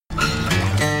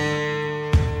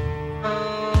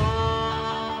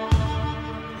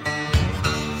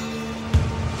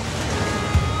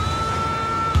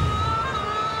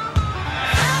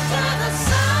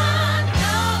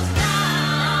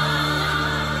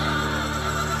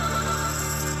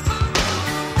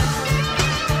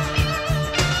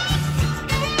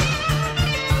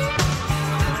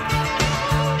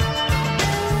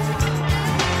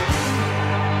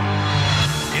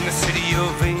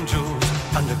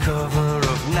cover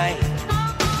of night.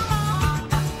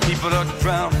 People are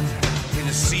drowning in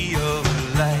a sea of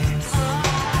lights.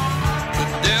 The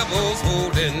devil's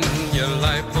holding your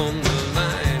life on the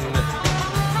line.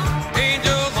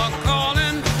 Angels are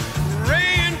calling,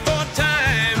 praying for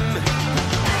time.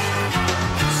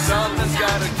 Something's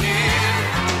gotta give,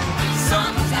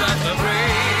 something's got to break.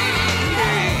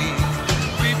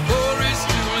 Before it's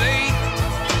too late,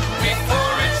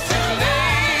 before it's too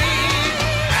late.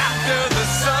 After the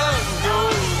sun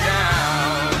goes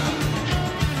down.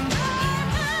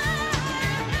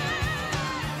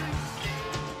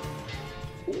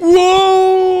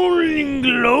 Rolling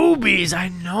Globies, I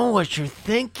know what you're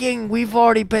thinking. We've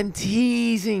already been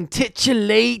teasing,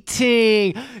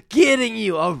 titillating, getting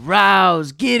you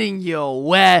aroused, getting you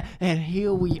wet. And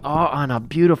here we are on a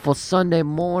beautiful Sunday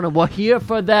morning. We're here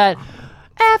for that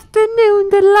afternoon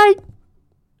delight.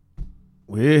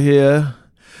 We're here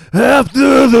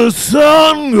after the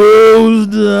sun goes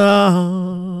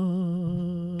down.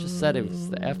 Just said it was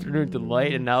the afternoon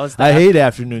delight, and now it's the I hate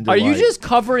afternoon Are delight. you just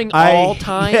covering all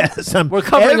time? Yes, We're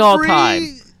covering all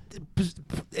time.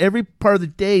 Every part of the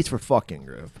day is for fucking,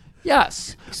 Griff.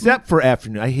 Yes. Except for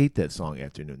afternoon. I hate that song,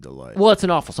 Afternoon Delight. Well, it's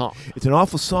an awful song. It's an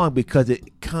awful song because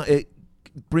it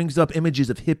brings up images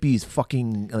of hippies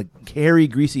fucking, like hairy,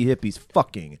 greasy hippies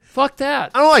fucking. Fuck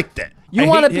that. I don't like that. You I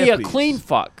want to hate be a hippies. clean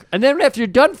fuck. And then after you're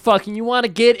done fucking, you want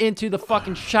to get into the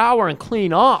fucking shower and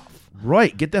clean off.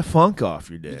 Right. Get that funk off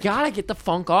your You dick. got to get the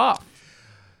funk off.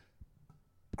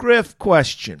 Griff,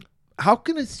 question. How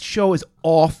can a show as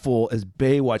awful as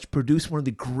Baywatch produce one of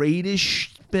the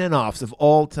greatest spin-offs of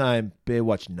all time,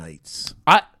 Baywatch Nights?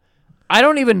 I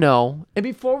don't even know. And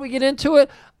before we get into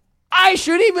it, I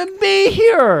shouldn't even be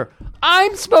here.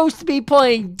 I'm supposed to be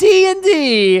playing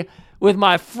D&D with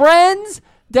my friends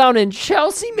down in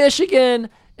Chelsea, Michigan.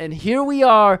 And here we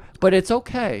are, but it's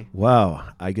okay. Wow.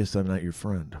 I guess I'm not your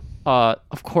friend.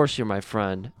 Of course you're my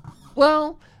friend.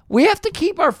 Well, we have to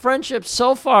keep our friendship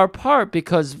so far apart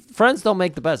because friends don't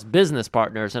make the best business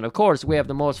partners. And of course, we have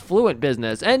the most fluent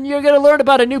business. And you're going to learn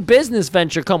about a new business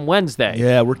venture come Wednesday.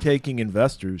 Yeah, we're taking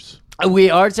investors. We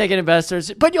are taking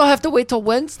investors, but you'll have to wait till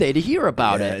Wednesday to hear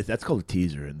about it. That's called a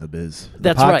teaser in the biz.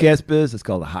 That's the right. podcast biz, it's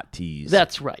called a hot tease.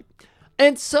 That's right.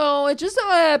 And so it just so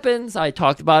happens, I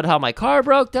talked about how my car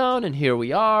broke down, and here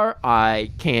we are.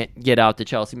 I can't get out to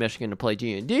Chelsea, Michigan to play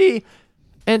G&D.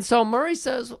 And so Murray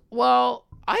says, well,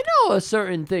 I know a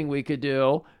certain thing we could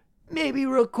do. Maybe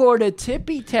record a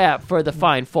Tippy-Tap for the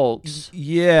fine folks.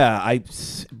 Yeah,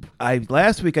 I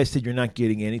last week I said you're not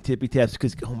getting any Tippy-Taps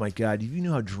because, oh my God, you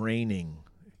know how draining,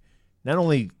 not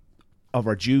only of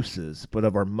our juices, but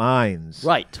of our minds.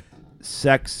 Right.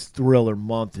 Sex Thriller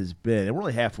month has been, and we're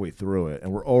only halfway through it,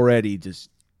 and we're already just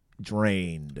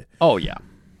drained. Oh, yeah.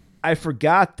 I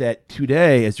forgot that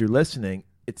today, as you're listening,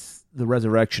 it's the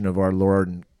resurrection of our Lord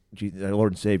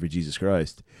and Savior, Jesus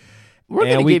Christ. We're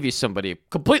going to give you somebody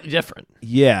completely different.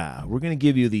 Yeah, we're going to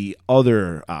give you the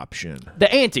other option.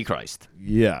 The Antichrist.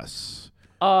 Yes.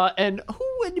 And who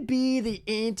would be the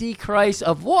Antichrist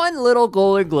of one little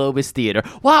Golden Globus theater?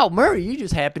 Wow, Murray, you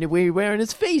just happen to be wearing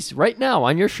his face right now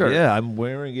on your shirt. Yeah, I'm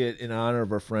wearing it in honor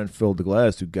of our friend Phil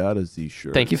DeGlass, who got us these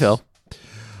shirts. Thank you, Phil.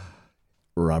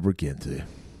 Robert Ginty.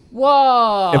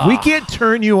 Whoa. If we can't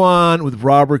turn you on with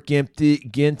Robert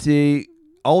Ginty,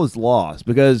 all is lost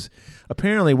because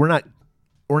apparently we're not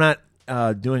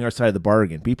doing our side of the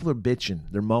bargain. People are bitching,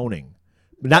 they're moaning,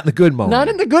 but not in the good moaning. Not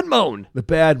in the good moan. The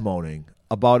bad moaning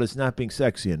about us not being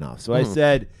sexy enough. So I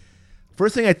said,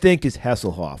 first thing I think is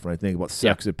Hasselhoff when I think about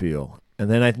sex appeal, and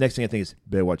then next thing I think is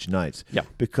Baywatch Nights. Yeah,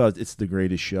 because it's the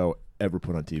greatest show ever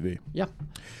put on TV. Yeah.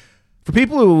 For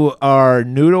people who are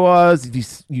new to us,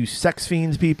 you sex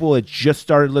fiends people that just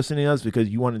started listening to us because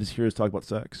you wanted to hear us talk about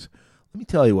sex, let me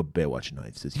tell you what Baywatch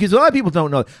Nights is. Because a lot of people don't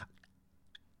know.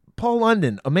 Paul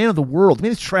London, a man of the world, a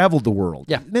man who's traveled the world.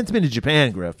 Yeah. Man's been to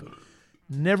Japan, Griff.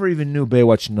 Never even knew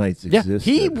Baywatch Nights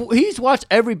existed. Yeah, he's watched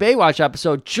every Baywatch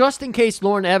episode just in case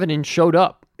Lauren Evans showed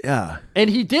up. Yeah. And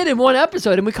he did in one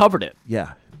episode, and we covered it.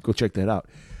 Yeah. Go check that out.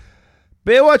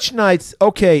 Baywatch Nights,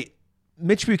 okay,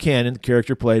 Mitch Buchanan, the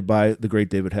character played by the great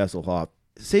David Hasselhoff,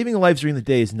 saving lives during the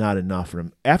day is not enough for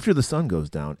him. After the sun goes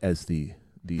down, as the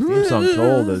theme song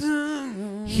told us,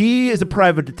 he is a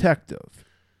private detective.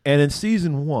 And in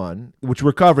season 1, which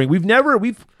we're covering,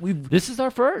 This is our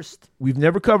first. We've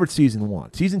never covered season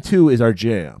 1. Season 2 is our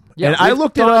jam. Yeah, and I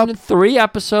looked it up.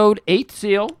 3-episode, 8th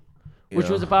Seal, which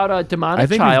was about a demonic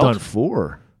child. We've done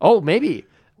 4. Oh, maybe.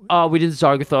 We did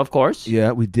Zargatha, of course.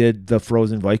 Yeah, we did the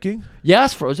Frozen Viking.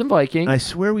 Yes, Frozen Viking. I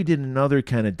swear we did another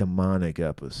kind of demonic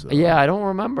episode. Yeah, I don't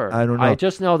remember. I don't know. I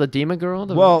just know the demon girl.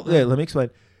 Well, yeah, let me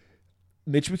explain.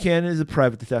 Mitch Buchanan is a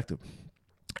private detective,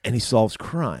 and he solves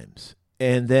crimes.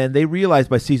 And then they realized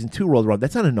by season 2 rolled around,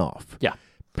 that's not enough. Yeah.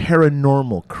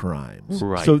 Paranormal crimes.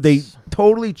 Right. So they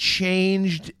totally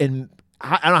changed, and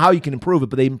I don't know how you can improve it,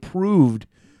 but they improved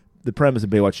the premise of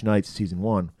Baywatch Nights season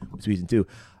 1, season 2.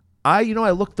 I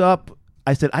looked up,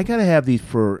 I said, I got to have these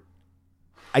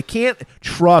I can't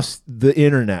trust the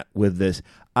internet with this.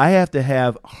 I have to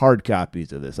have hard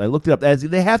copies of this. I looked it up.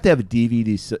 They have to have a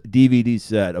DVD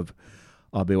set of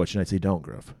Baywatch Nights. They don't,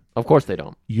 Griff. Of course they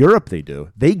don't. Europe, they do.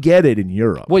 They get it in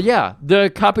Europe. Well, yeah.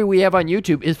 The copy we have on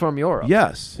YouTube is from Europe.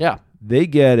 Yes. Yeah. They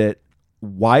get it.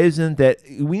 Why isn't that?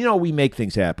 We make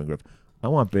things happen, Griff. I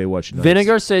want Baywatch Nights.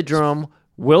 Vinegar Syndrome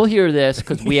will hear this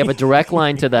because we have a direct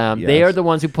line to them. Yes. They are the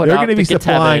ones who put They're out going to be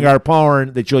supplying our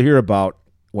porn that you'll hear about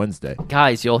Wednesday.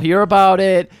 Guys, you'll hear about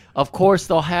it. Of course,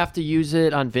 they'll have to use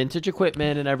it on vintage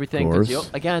equipment and everything. Of course.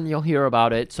 You'll hear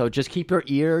about it. So just keep your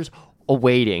ears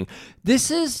awaiting.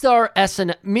 This is our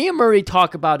S&M. Me and Murray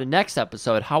talk about in next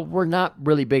episode how we're not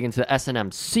really big into the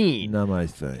S&M scene. Not my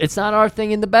thing. It's not our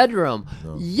thing in the bedroom.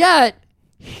 No. Yet,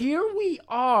 here we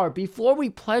are before we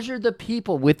pleasure the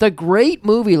people with a great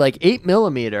movie like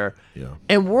 8mm. Yeah.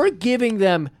 And we're giving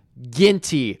them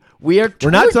Ginty. We're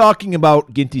not talking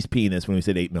about Ginty's penis when we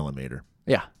said 8mm.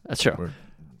 Yeah, that's true.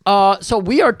 So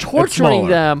we are torturing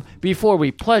them before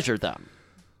we pleasure them.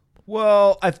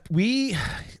 Well,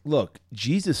 look,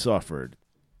 Jesus suffered.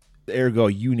 Ergo,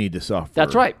 you need to suffer.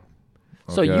 That's right.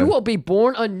 So Okay. you will be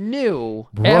born anew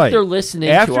after listening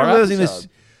to our episode.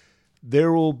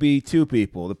 There will be two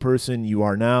people, the person you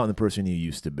are now and the person you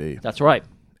used to be. That's right.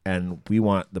 And we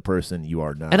want the person you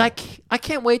are now. And I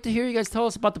can't wait to hear you guys tell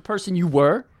us about the person you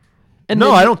were. And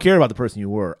no, then I don't care about the person you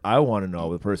were. I want to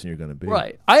know the person you're going to be.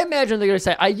 Right. I imagine they're going to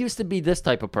say, I used to be this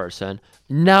type of person.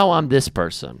 Now I'm this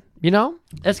person. You know?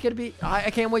 That's going to be,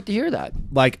 I can't wait to hear that.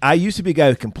 Like, I used to be a guy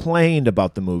who complained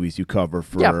about the movies you cover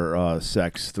for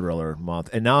Sex Thriller Month.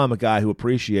 And now I'm a guy who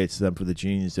appreciates them for the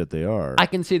genius that they are. I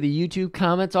can see the YouTube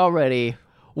comments already.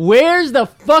 Where's the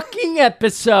fucking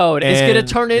episode? It's going to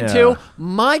turn into,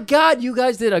 my God, you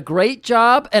guys did a great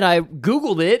job, and I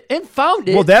Googled it and found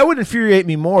it. Well, that would infuriate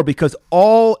me more because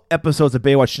all episodes of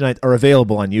Baywatch Tonight are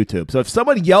available on YouTube. So if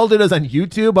someone yelled at us on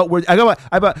YouTube,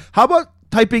 how about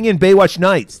typing in Baywatch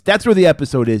Nights? That's where the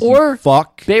episode is, or you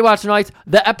fuck. Baywatch Nights,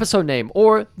 the episode name,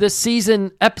 or the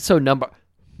season episode number.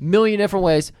 Million different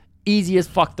ways. Easy as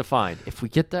fuck to find. If we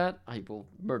get that, I will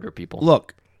murder people.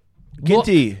 Look,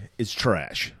 Ginty is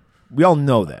trash. We all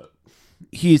know that.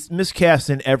 He's miscast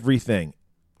in everything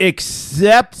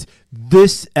except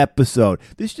this episode.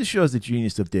 This just shows the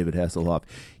genius of David Hasselhoff.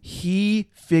 He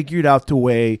figured out the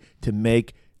way to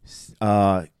make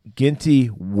Ginty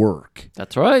work.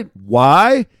 That's right.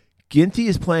 Why? Ginty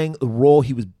is playing the role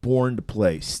he was born to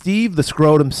play. Steve the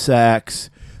Scrotum Sax,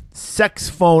 sex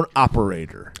phone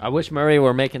operator. I wish Murray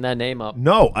were making that name up.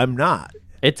 No, I'm not.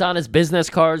 It's on his business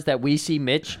cards that we see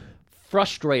Mitch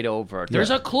frustrate over. There's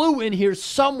a clue in here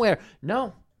somewhere.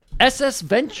 No. SS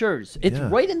Ventures. It's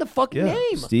right in the fucking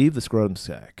name. Steve the Scrotum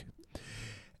Sack.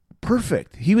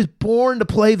 Perfect. He was born to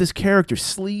play this character.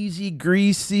 Sleazy,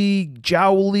 greasy,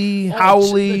 jowly,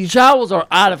 howly. The jowls are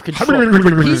out of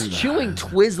control. He's chewing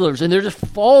Twizzlers and they're just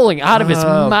falling out of his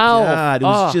mouth. God, it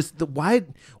was just why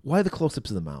the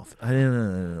close-ups of the mouth? I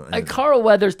don't know. Carl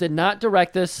Weathers did not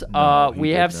direct this.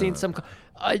 We have seen not. some.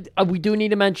 We do need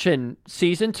to mention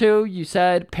season 2. You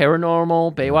said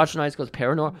paranormal. Baywatch Nights goes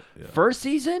paranormal. Yeah. First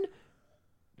season,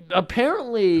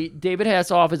 apparently David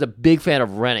Hasselhoff is a big fan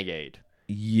of Renegade.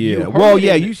 Yeah. Well,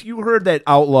 yeah. You heard that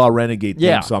Outlaw Renegade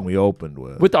theme song we opened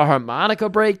with the harmonica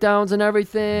breakdowns and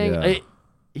everything. Yeah.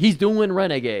 He's doing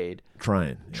Renegade.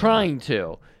 Trying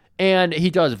to. And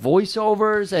he does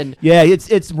voiceovers and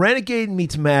it's Renegade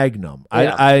meets Magnum.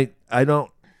 Yeah. I know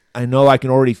I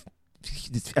can already.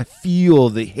 I feel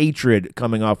the hatred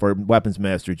coming off our weapons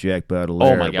master, Jack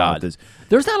Baudelaire. Oh, my God.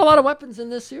 There's not a lot of weapons in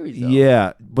this series, though.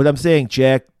 Yeah, but I'm saying,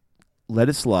 Jack, let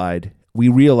it slide. We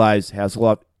realize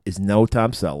Hasselhoff is no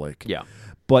Tom Selleck. Yeah.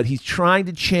 But he's trying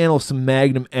to channel some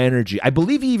Magnum energy. I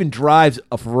believe he even drives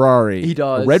a Ferrari. He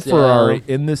does. A red Ferrari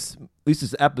in this, at least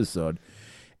this episode.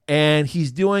 And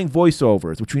he's doing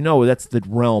voiceovers, which we know that's the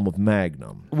realm of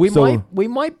Magnum. We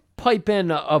might pipe in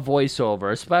a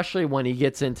voiceover, especially when he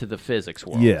gets into the physics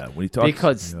world. Yeah, when he talks,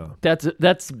 because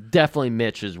that's definitely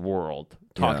Mitch's world,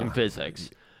 talking physics.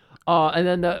 And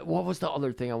then what was the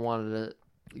other thing I wanted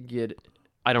to get?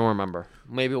 I don't remember.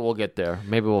 Maybe we'll get there.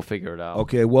 Maybe we'll figure it out.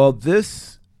 Okay, well,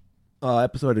 this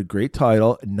episode had a great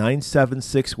title,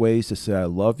 976 Ways to Say I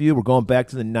Love You. We're going back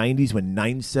to the 90s when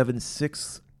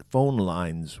 976 phone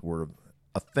lines were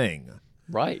a thing.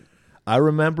 Right. I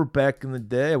remember back in the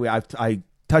day, I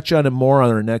touch on it more on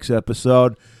our next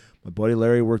episode. My buddy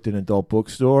Larry worked in an adult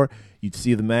bookstore. You'd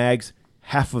see the mags.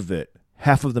 Half of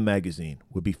the magazine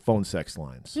would be phone sex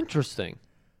lines. Interesting.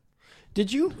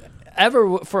 Did you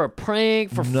ever, for a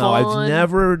prank, for fun? No, I've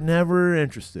never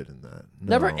interested in that.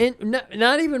 No.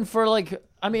 Not even for like.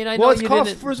 I mean, I know well, you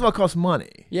didn't. First of all, it costs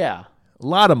money. Yeah. A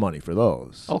lot of money for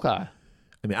those. Okay.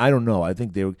 I mean, I don't know. I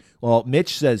think they were. Well,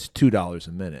 Mitch says $2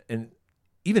 a minute, and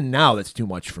even now, that's too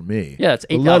much for me. Yeah, it's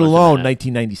 $8. Let alone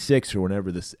 1996 or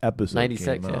whenever this episode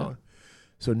 96, came out. yeah.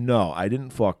 So no, I didn't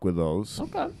fuck with those.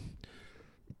 Okay.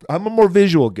 I'm a more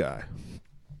visual guy.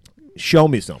 Show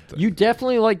me something. You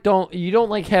definitely don't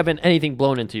like having anything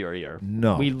blown into your ear.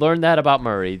 No. We learned that about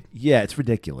Murray. Yeah, it's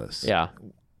ridiculous. Yeah.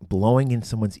 Blowing in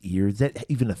someone's ears, is that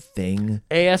even a thing?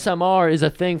 ASMR is a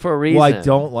thing for a reason. Well, I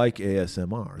don't like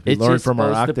ASMR. We It's learned just from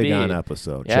our supposed to be. Octagon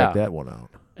episode. Yeah. Check that one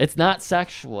out. It's not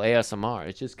sexual ASMR.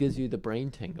 It just gives you the brain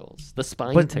tingles, the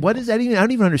spine But tingles. what is that even? I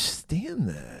don't even understand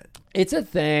that. It's a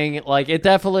thing. Like, it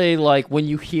definitely, like, when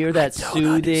you hear that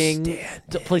soothing.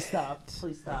 Please stop.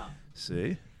 Please stop.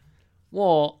 See?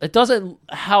 Well, it doesn't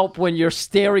help when you're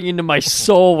staring into my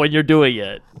soul when you're doing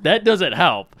it. That doesn't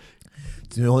help.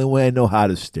 It's the only way I know how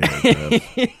to stare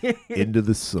into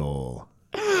the soul.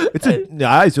 The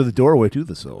eyes are the doorway to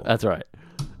the soul. That's right.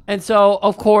 And so,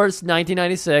 of course,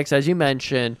 1996, as you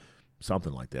mentioned.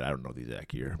 Something like that. I don't know the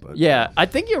exact year, but Yeah, I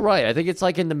think you're right. I think it's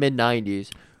like in the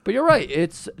mid-90s. But you're right.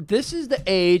 This is the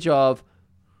age of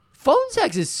phone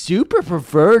sex is super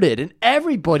perverted, and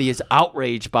everybody is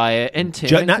outraged by it, and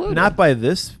Tim included. Not by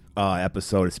this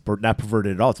episode. It's not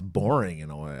perverted at all. It's boring in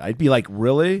a way. I'd be like,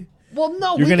 really? Well,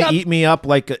 no, you're gonna eat me up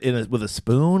like with a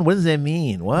spoon? What does that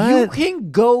mean? What? You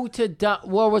can go to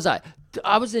where was I?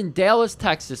 I was in Dallas,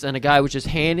 Texas, and a guy was just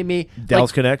handing me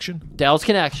Dallas Connection. Dallas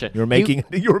Connection. You were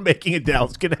making a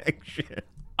Dallas Connection.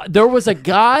 There was a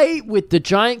guy with the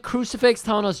giant crucifix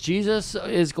telling us Jesus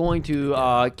is going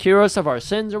to cure us of our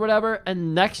sins or whatever,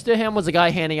 and next to him was a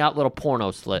guy handing out little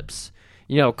porno slips.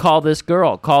 Call this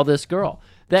girl,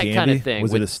 that candy? kind of thing.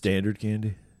 Was it a standard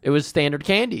candy? It was standard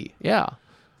candy, yeah.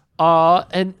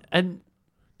 And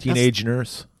Teenage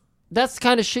nurse. That's the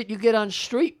kind of shit you get on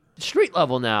street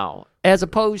level now, as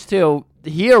opposed to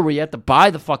here where you have to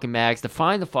buy the fucking mags to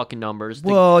find the fucking numbers.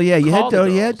 Well, yeah, you had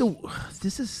to.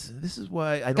 This is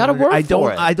why I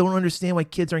don't understand why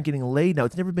kids aren't getting laid now.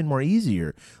 It's never been more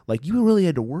easier. Like, you really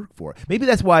had to work for it. Maybe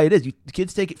that's why it is. The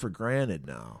kids take it for granted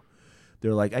now.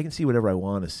 They're like, I can see whatever I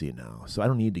want to see now, so I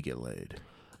don't need to get laid.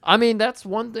 I mean, that's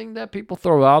one thing that people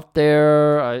throw out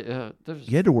there.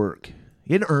 You had to work.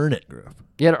 You had to earn it, Griff.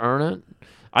 You had to earn it.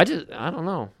 I don't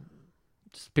know.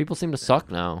 Just, people seem to suck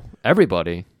now.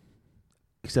 Everybody.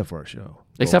 Except for our show.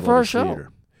 Except for our show.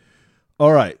 Theater.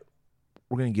 All right.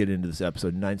 We're going to get into this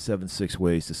episode. 976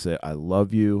 Ways to Say I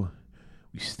Love You.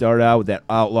 We start out with that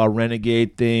Outlaw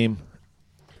Renegade theme.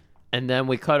 And then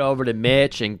we cut over to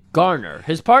Mitch and Garner,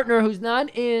 his partner, who's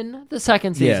not in the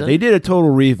second season. Yeah, they did a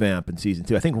total revamp in season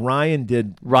 2. I think Ryan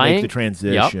make the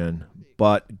transition,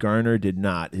 but Garner did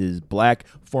not. His black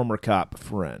former cop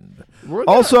friend.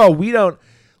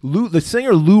 The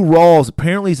singer Lou Rawls,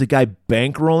 apparently is a guy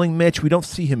bankrolling Mitch. We don't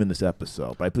see him in this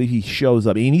episode, but I believe he shows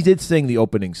up. And he did sing the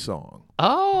opening song.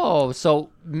 Oh,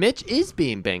 so Mitch is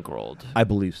being bankrolled. I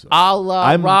believe so. A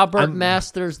la Robert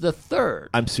Masters III.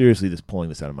 I'm seriously just pulling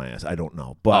this out of my ass. I don't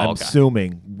know. But I'm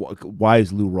assuming, why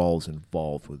is Lou Rawls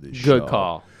involved with this show? Good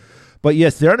call. But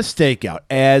yes, they're on a stakeout,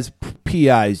 as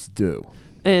PIs do.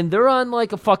 And they're on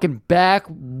like a fucking back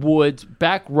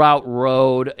route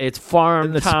road. It's farm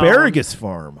An asparagus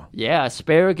farm. Yeah,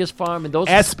 asparagus farm. And those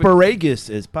asparagus,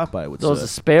 as Popeye would say. Those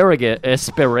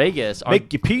asparagus are,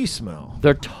 make your pee smell.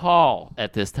 They're tall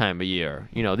at this time of year.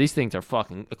 These things are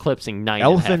fucking eclipsing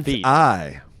 9.5 feet. Elephant's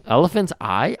eye. Elephant's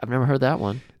eye? I've never heard that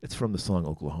one. It's from the song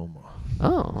Oklahoma.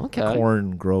 Oh, okay.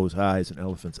 Corn grows high as an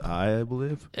elephant's eye, I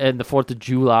believe. And the 4th of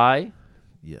July?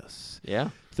 Yes. Yeah.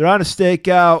 They're on a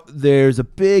stakeout. There's a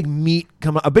big meet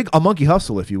coming, a monkey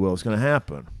hustle, if you will, is going to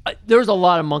happen. There's a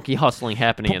lot of monkey hustling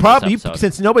happening in this episode.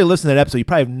 Since nobody listened to that episode, you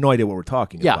probably have no idea what we're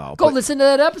talking about. Go listen to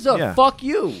that episode. Yeah. Fuck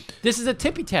you. This is a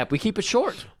tippy-tap. We keep it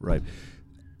short. Right.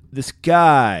 This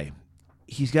guy,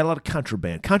 he's got a lot of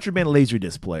contraband. Contraband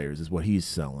Laserdisc players is what he's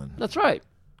selling. That's right.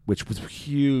 Which was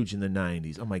huge in the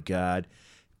 90s. Oh, my God.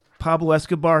 Pablo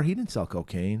Escobar, he didn't sell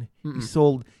cocaine.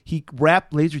 He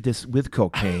wrapped Laserdiscs with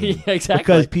cocaine. Yeah, exactly.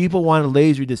 Because people wanted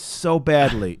Laserdiscs so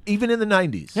badly, even in the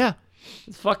 90s. Yeah.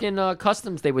 It's fucking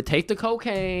customs. They would take the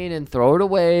cocaine and throw it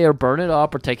away or burn it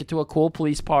up or take it to a cool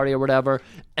police party or whatever,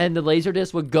 and the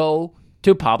Laserdisc would go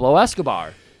to Pablo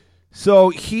Escobar. So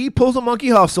he pulls a monkey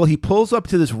hustle. He pulls up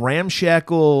to this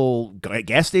ramshackle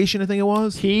gas station, I think it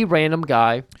was. Random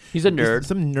guy. He's a nerd.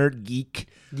 Some nerd geek.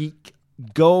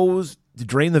 Goes to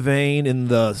drain the vein in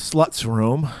the sluts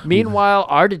room. Meanwhile,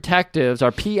 our detectives,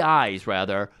 our PIs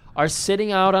rather, are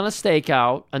sitting out on a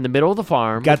stakeout in the middle of the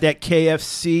farm. Got that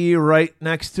KFC right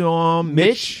next to him.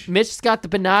 Mitch's got the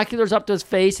binoculars up to his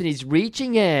face, and he's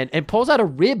reaching in and pulls out a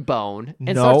rib bone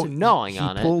and starts gnawing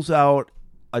on it. He pulls out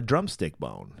a drumstick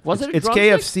bone. Was it a It's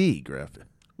drumstick? KFC, Griff.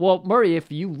 Well, Murray,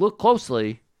 if you look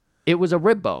closely, it was a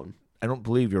rib bone. I don't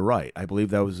believe you're right. I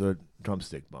believe that was a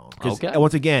drumstick bone. Okay.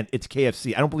 Once again, it's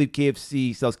KFC. I don't believe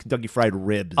KFC sells Kentucky Fried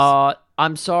Ribs.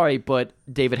 I'm sorry, but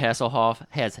David Hasselhoff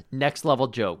has next-level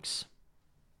jokes.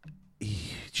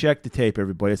 Check the tape,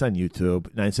 everybody. It's on YouTube.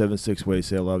 976 Ways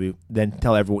to Say I Love You. Then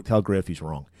tell Griff he's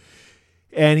wrong.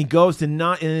 And he goes to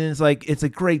and it's a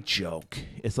great joke.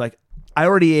 It's like, I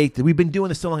already ate this. We've been doing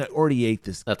this so long, I already ate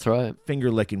this. That's right.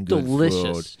 Finger-licking good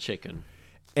Delicious food. chicken.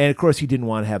 And, of course, he didn't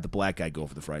want to have the black guy go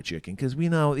for the fried chicken because we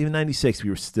know, even 96,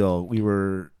 we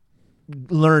were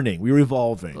learning. We were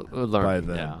evolving by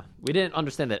then. Yeah. We didn't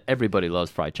understand that everybody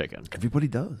loves fried chicken. Everybody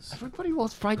does. Everybody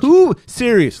loves fried chicken. Who?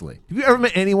 Seriously. Have you ever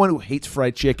met anyone who hates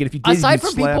fried chicken? If you did, aside you'd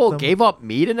from slap people them? who gave up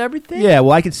meat and everything? Yeah,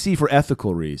 well, I can see for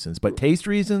ethical reasons, but taste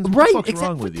reasons? What the fuck's Exactly.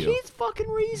 wrong with you? Taste fucking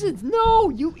reasons. No,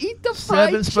 you eat the fried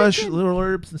 7 chicken. special little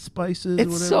herbs and spices or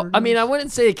It's whatever. I mean, I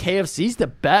wouldn't say KFC's the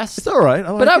best. It's all right.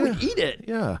 but I would eat it.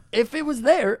 Yeah. If it was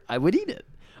there, I would eat it.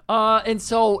 And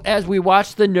so as we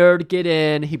watch the nerd get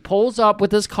in, he pulls up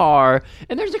with his car,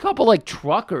 and there's a couple like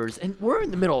truckers, and we're in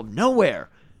the middle of nowhere.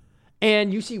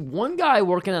 And you see one guy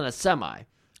working on a semi.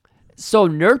 So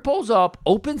nerd pulls up,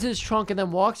 opens his trunk, and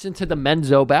then walks into the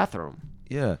Menzo bathroom.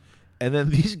 Yeah. And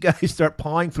then these guys start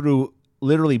pawing through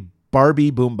literally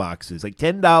Barbie boomboxes, like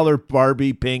 $10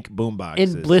 Barbie pink boomboxes.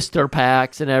 In blister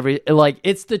packs and like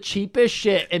it's the cheapest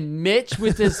shit. And Mitch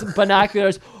with his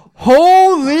binoculars,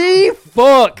 holy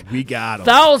fuck. We got them.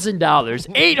 $1,000,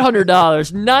 $800,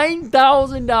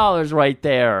 $9,000 right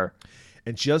there.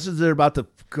 And just as they're about to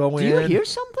go in. Do you hear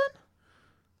something?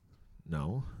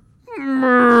 No.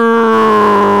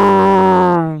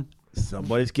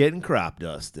 Somebody's getting crop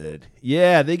dusted.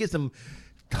 Yeah, they get some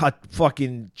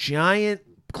fucking giant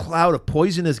cloud of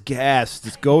poisonous gas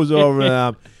just goes over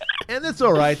them. And that's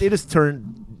all right. They just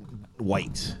turn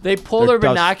white. They pull They're their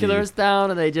binoculars dusty.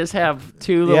 down and they just have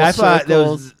two little Yeah, I thought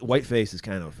circles. white face is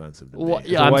kind of offensive to me. Well, As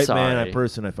yeah, a I'm white sorry. man, a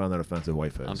person, I found that offensive,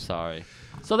 white face. I'm sorry.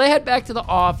 So they head back to the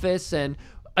office, and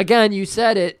again, you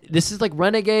said it. This is like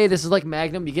Renegade. This is like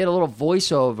Magnum. You get a little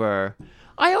voiceover.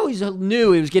 I always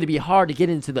knew it was going to be hard to get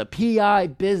into the PI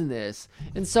business.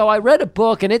 And so I read a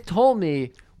book, and it told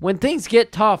me when things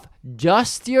get tough,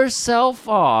 dust yourself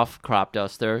off. Crop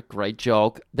duster, great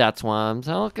joke. That's what I'm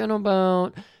talking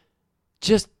about.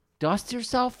 Just dust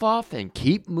yourself off and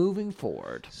keep moving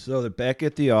forward. So they're back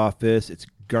at the office. It's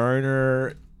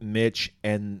Garner, Mitch,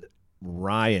 and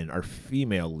Ryan, our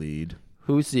female lead.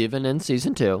 Who's even in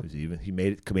season 2. He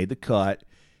made the cut.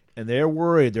 And they're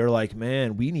worried. They're like,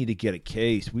 man, we need to get a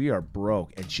case. We are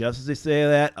broke. And just as they say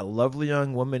that, a lovely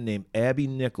young woman named Abby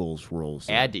Nichols rolls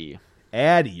in. Addie,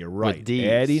 you're right. With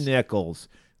Ds. Addie Nichols.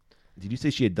 Did you say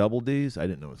she had double D's? I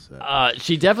didn't notice that.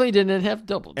 She definitely didn't have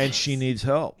double Ds. And she needs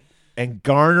help. And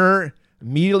Garner,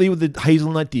 immediately with the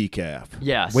hazelnut decaf.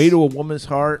 Yes. Way to a woman's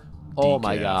heart. Oh,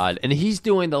 my God. And he's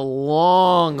doing the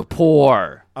long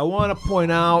pour. I want to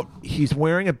point out he's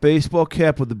wearing a baseball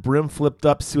cap with the brim flipped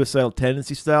up, suicidal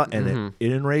tendency style, and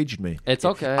it enraged me. It's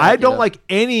okay. I don't like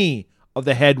any of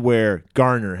the headwear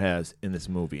Garner has in this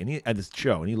movie and at this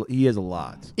show, and he has a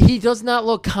lot. He does not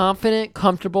look confident,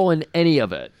 comfortable in any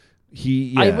of it.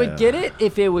 I would get it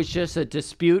if it was just a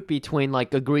dispute between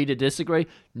like agree to disagree.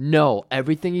 No,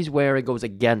 everything he's wearing goes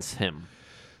against him.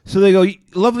 So they go,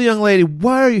 lovely young lady,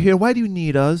 why are you here? Why do you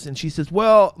need us? And she says,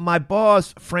 well, my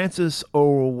boss, Francis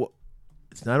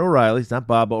it's not O'Reilly. It's not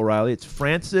Bob O'Reilly. It's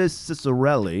Francis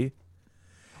Cicerelli.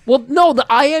 Well, no, the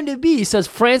IMDb says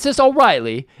Francis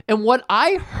O'Reilly, and what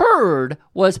I heard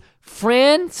was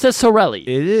Fran Cicerelli. It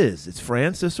is. It's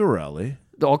Francis Cicerelli.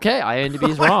 Okay, IMDb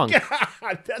is wrong.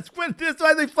 God, that's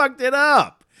why they fucked it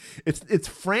up. It's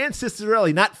Francis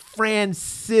Cicerelli, not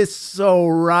Francis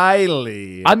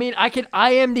O'Reilly. I mean, I can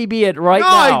IMDb it right no,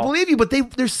 now. I believe you, but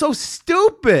they're so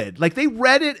stupid. Like they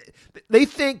read it,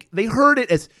 they heard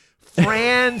it as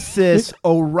Francis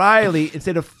O'Reilly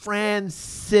instead of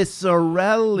Francis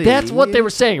Cicerelli. That's what they were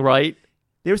saying, right?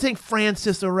 They were saying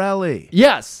Francis Cicerelli.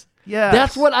 Yes. Yes.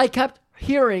 That's what I kept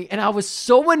hearing, and I was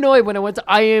so annoyed when I went to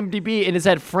IMDb and it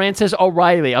said Francis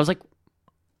O'Reilly. I was like,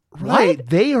 right, what?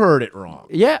 They heard it wrong.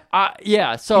 Yeah,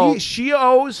 yeah. So she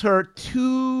owes her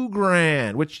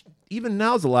 $2,000, which even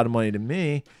now is a lot of money to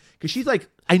me. Because she's like,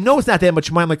 I know it's not that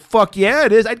much money. I'm like, fuck yeah,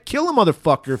 it is. I'd kill a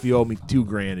motherfucker if you owe me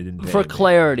 $2,000 and didn't pay For me.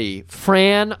 clarity,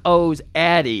 Fran owes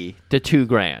Addie the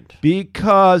 $2,000.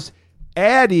 Because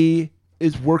Addie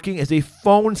is working as a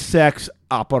phone sex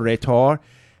operator.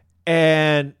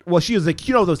 And, well, she was like,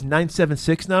 those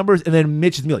 976 numbers? And then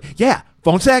Mitch is me like, yeah,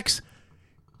 phone sex?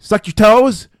 Suck your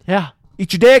toes? Yeah.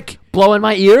 Eat your dick? Blow in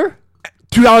my ear?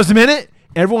 $2 a minute?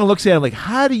 Everyone looks at him like,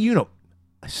 how do you know?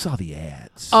 I saw the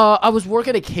ads. I was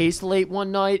working a case late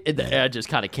one night, and the ad just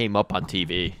kind of came up on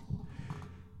TV.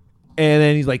 And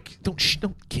then he's like, don't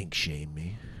kink shame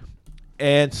me.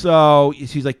 And so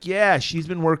she's like, yeah, she's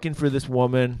been working for this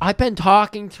woman. I've been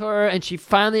talking to her, and she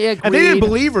finally agreed. And they didn't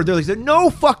believe her. They're like,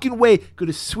 no fucking way could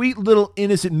a sweet little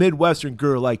innocent Midwestern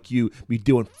girl like you be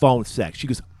doing phone sex. She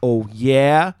goes, oh,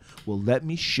 yeah? Well, let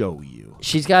me show you.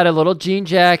 She's got a little jean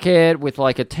jacket with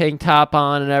like a tank top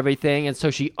on and everything, and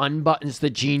so she unbuttons the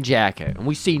jean jacket, and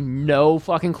we see no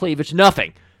fucking cleavage,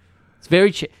 nothing. It's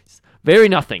very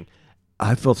nothing.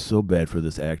 I felt so bad for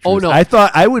this actress. Oh no! I thought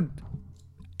I would.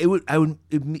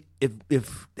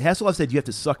 If Hasselhoff said you have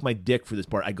to suck my dick for this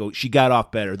part, I go, she got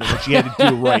off better than what she had to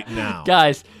do right now.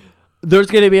 Guys, there's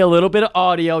going to be a little bit of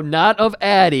audio, not of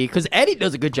Addie, because Addie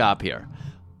does a good job here,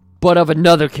 but of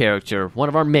another character, one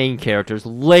of our main characters,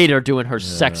 later doing her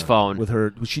sex phone. With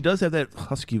her, she does have that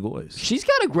husky voice. She's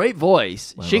got a great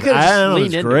voice. Well, she could I have don't know if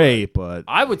leaned it's into great, it. but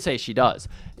I would say she does.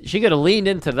 She could have leaned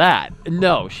into that.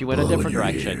 No, she went a different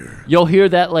direction. You'll hear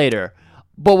that later.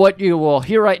 But what you will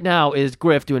hear right now is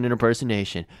Griff doing an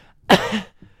impersonation.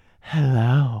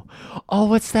 Hello. Oh,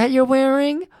 what's that you're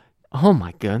wearing? Oh,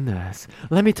 my goodness.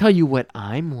 Let me tell you what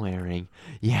I'm wearing.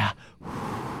 Yeah.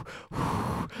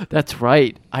 That's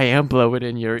right. I am blowing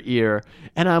in your ear.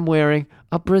 And I'm wearing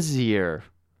a brassiere,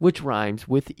 which rhymes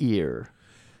with ear.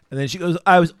 And then she goes,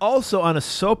 I was also on a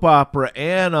soap opera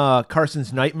and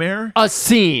Carson's Nightmare. A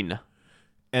scene.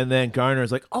 And then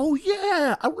Garner's like, oh,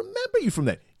 yeah, I remember you from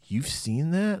that. You've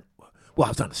seen that? Well, I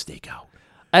was on a stakeout.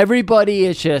 Everybody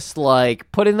is just like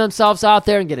putting themselves out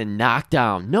there and getting knocked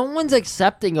down. No one's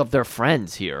accepting of their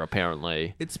friends here,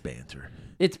 apparently. It's banter.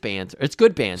 It's banter. It's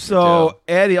good banter. So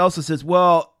too. Addie also says,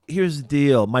 well, here's the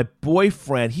deal. My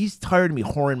boyfriend, he's tired of me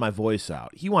whoring my voice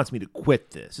out. He wants me to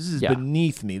quit this. This is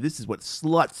beneath me. This is what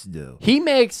sluts do. He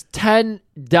makes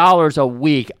 $10 a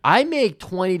week. I make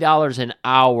 $20 an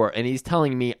hour, and he's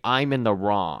telling me I'm in the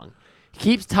wrong.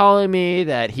 Keeps telling me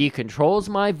that he controls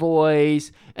my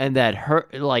voice and that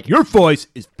your voice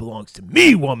belongs to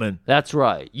me, woman. That's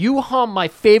right. You hum my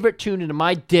favorite tune into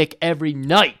my dick every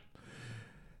night.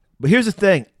 But here's the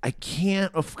thing. I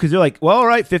can't, because they're like, well, all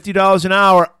right, $50 an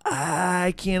hour.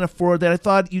 I can't afford that. I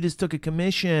thought you just took a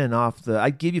commission off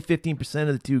I gave you 15%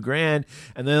 of the $2,000.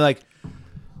 And they're like,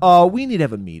 oh, we need to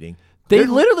have a meeting. They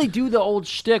literally do the old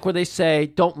shtick where they say,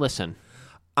 don't listen.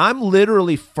 I'm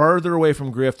literally farther away from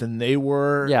Griff than they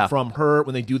were from her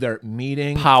when they do their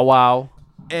meeting. Powwow.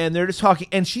 And they're just talking,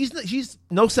 and she's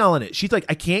no selling it. She's like,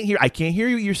 I can't hear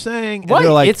what you're saying. And right,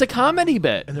 they're like, it's a comedy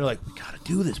bit. And they're like, we got to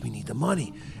do this. We need the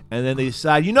money. And then they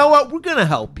decide, you know what? We're going to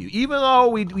help you. Even though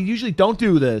we usually don't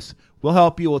do this, we'll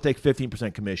help you. We'll take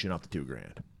 15% commission off the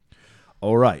 $2,000.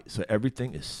 All right, so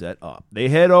everything is set up. They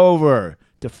head over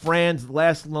to Fran's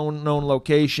last known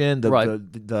location,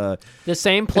 the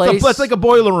same place. It's like a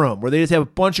boiler room where they just have a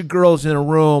bunch of girls in a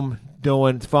room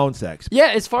doing phone sex. Yeah,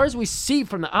 as far as we see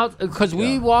from the out, because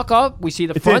we walk up, we see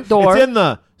the front door. It's in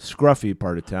the scruffy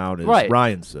part of town, as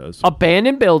Ryan says.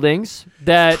 Abandoned buildings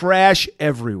that trash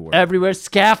everywhere. Everywhere,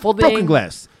 scaffolding, broken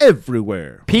glass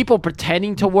everywhere. People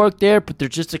pretending to work there, but they're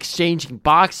just exchanging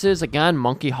boxes. Again,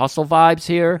 monkey hustle vibes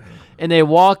here. And they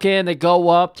walk in, they go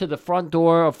up to the front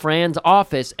door of Fran's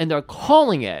office, and they're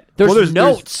calling it. There's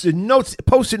notes. There's notes,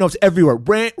 post-it notes everywhere.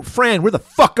 Fran, where the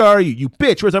fuck are you? You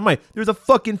bitch, where's our money? There's a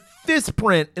fucking fist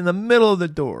print in the middle of the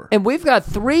door. And we've got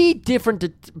 3 different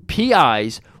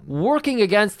PIs working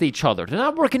against each other. They're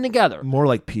not working together. More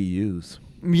like PUs.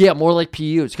 Yeah, more like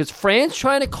PUs. Because Fran's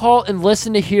trying to call and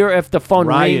listen to hear if the phone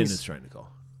rings. Ryan is trying to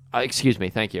call. Excuse me,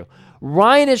 thank you.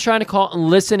 Ryan is trying to call and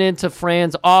listen into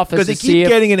Fran's office because they keep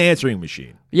getting an answering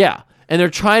machine. Yeah, and they're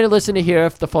trying to listen to hear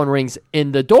if the phone rings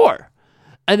in the door.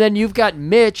 And then you've got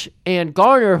Mitch and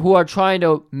Garner who are trying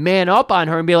to man up on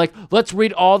her and be like, let's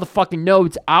read all the fucking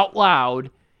notes out loud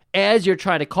as you're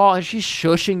trying to call. And she's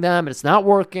shushing them and it's not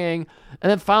working. And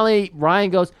then finally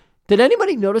Ryan goes, did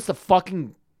anybody notice the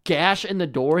fucking gash in the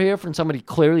door here from somebody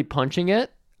clearly punching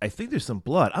it? I think there's some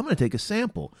blood. I'm going to take a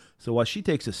sample. So while she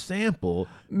takes a sample...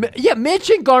 Yeah,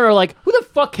 Mitch and Garner are like, who the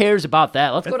fuck cares about that?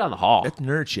 Let's go down the hall. That's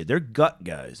nerd shit. They're gut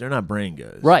guys. They're not brain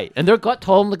guys. Right. And their gut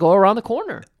told them to go around the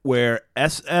corner. where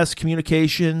SS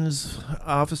Communications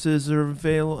offices are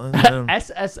available.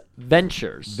 SS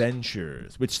Ventures.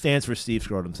 Ventures, which stands for Steve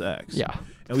Scrotum's X. Yeah.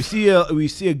 And we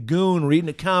see a goon reading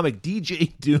a comic,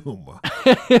 DJ Doom.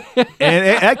 And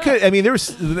that could, I mean,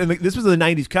 this was the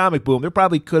 90s comic boom. There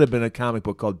probably could have been a comic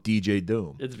book called DJ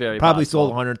Doom. It's very probably possible. sold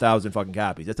 100,000 fucking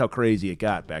copies. That's how crazy it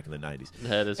got back in the 90s.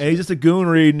 That is and he's just a goon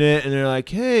reading it, and they're like,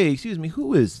 "Hey, excuse me,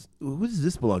 who does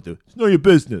this belong to? It's none of your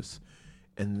business."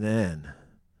 And then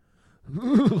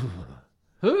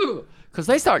Who? Because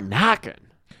they start knocking.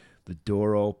 the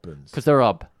door opens. Because they're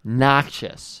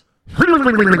obnoxious.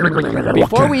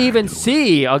 Before we even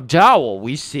see a jowl,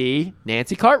 we see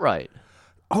Nancy Cartwright.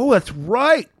 Oh, that's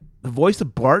right. The voice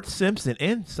of Bart Simpson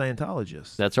and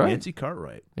Scientologist. That's right. Nancy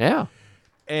Cartwright. Yeah.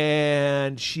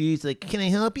 And she's like, "Can I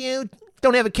help you?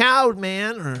 Don't have a cow,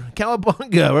 man." Or cowabunga,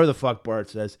 whatever the fuck Bart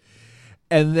says.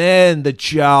 And then the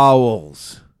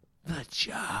jowls. The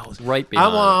jowls. Right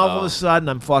behind. All of a sudden,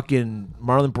 I'm fucking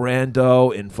Marlon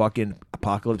Brando in fucking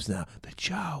Apocalypse Now. The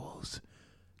jowls.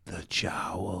 The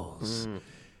jowls.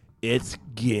 It's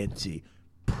Ginty.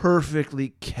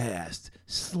 Perfectly cast.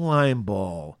 Slime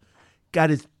ball. Got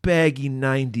his baggy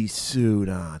 90s suit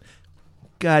on.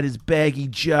 Got his baggy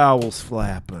jowls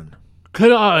flapping.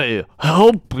 Can I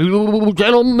help you,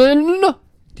 gentlemen?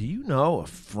 Do you know a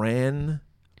Fran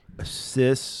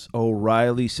Sis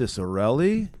O'Reilly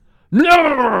Cicerelli?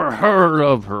 Never heard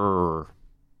of her.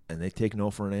 And they take no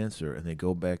for an answer, and they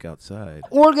go back outside.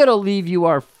 We're going to leave you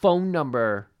our phone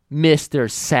number,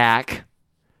 Mr. Sack.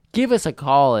 Give us a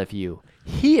call if you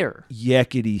hear.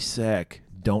 Yakety sack,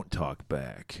 don't talk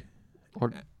back. Or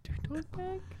do talk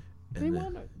back?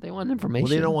 And They want information. Well,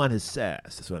 they don't want his sass.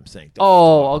 That's what I'm saying. Don't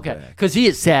Oh, talk okay. back. Because he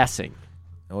is sassing.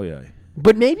 Oh, yeah.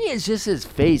 But maybe it's just his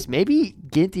face. Maybe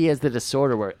Ginty has the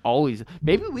disorder where always.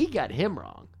 Maybe we got him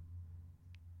wrong.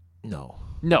 No.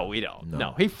 No, we don't. No.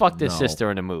 No, he fucked his No.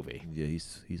 sister in a movie. Yeah,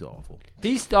 he's awful.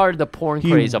 He started the porn He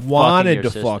craze of wanted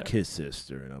fucking to your fuck sister. his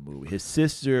sister in a movie. His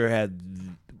sister had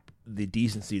the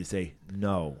decency to say,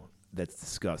 "No, that's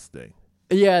disgusting."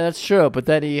 Yeah, that's true. But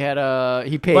then he had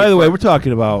he paid. By the way, we're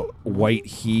talking about White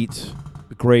Heat,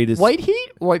 the greatest. White Heat,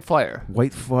 White Fire.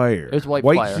 White Fire. It's White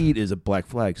Fire. Heat is a Black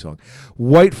Flag song.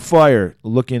 White Fire.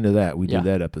 Look into that. We Yeah. did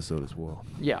that episode as well.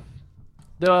 Yeah.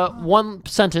 The one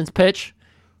sentence pitch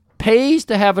pays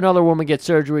to have another woman get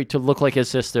surgery to look like his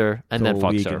sister and then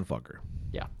fucks her. And fuck her.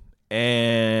 Yeah.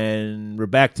 And we're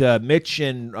back to Mitch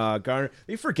and Garner.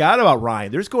 They forgot about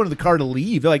Ryan. They're just going to the car to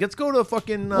leave. They're like, let's go to a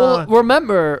fucking. Well,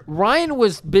 remember, Ryan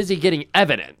was busy getting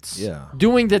evidence. Yeah.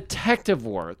 Doing detective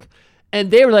work.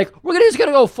 And they were like, we're just going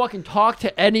to go fucking talk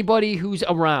to anybody who's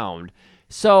around.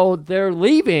 So they're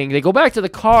leaving. They go back to the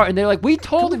car and they're like, we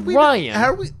told Ryan.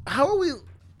 How are we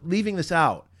leaving this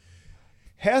out?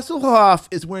 Hasselhoff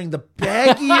is wearing the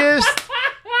baggiest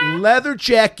leather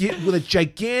jacket with a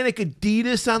gigantic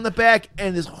Adidas on the back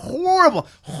and this horrible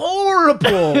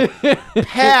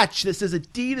patch that says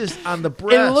Adidas on the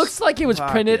breast. It looks like it was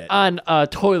printed on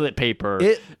toilet paper.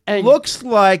 It looks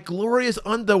like Gloria's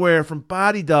underwear from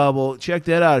Body Double. Check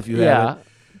that out if you haven't.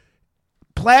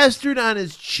 Plastered on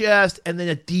his chest and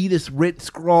then Adidas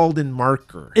scrawled in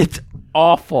marker. It's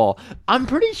awful. I'm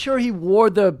pretty sure he wore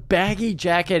the baggy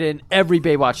jacket in every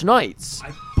Baywatch Nights.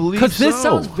 I believe Because this so.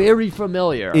 sounds very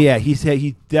familiar. Yeah,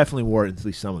 he definitely wore it in at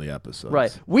least some of the episodes.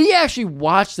 Right. We actually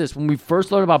watched this when we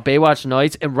first learned about Baywatch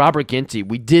Nights and Robert Ginty.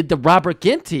 We did the Robert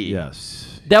Ginty. Yes.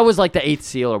 That was like the 8th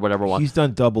seal or whatever one. He's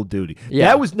done double duty. Yeah.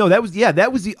 That was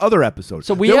the other episode.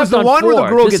 So we there have was the done one where the 4.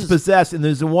 girl This gets is- possessed, and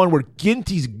there's the one where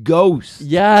Ginty's ghost.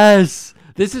 Yes.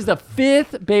 This is the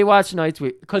 5th Baywatch Nights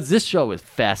because this show is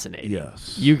fascinating.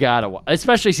 Yes. You gotta watch,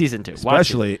 especially season 2. Watch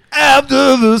Especially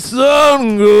after the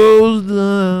sun goes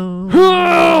down.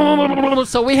 it.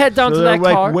 So we head down So to they're that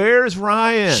like, car. where's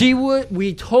Ryan?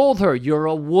 We told her, you're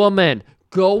a woman.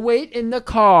 Go wait in the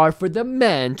car for the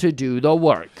men to do the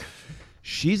work.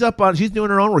 She's doing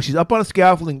her own work. She's up on a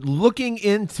scaffolding, looking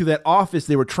into that office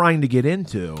they were trying to get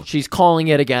into. She's calling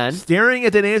it again. Staring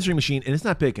at that answering machine, and it's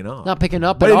not picking up. Not picking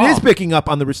up But at it all. is picking up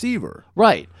on the receiver.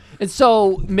 Right. And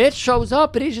so Mitch shows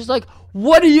up and he's just like,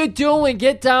 what are you doing?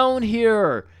 Get down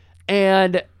here.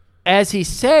 And as he's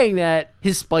saying that,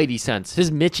 his Spidey sense,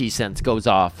 his Mitchy sense goes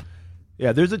off.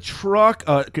 Yeah, there's a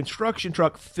construction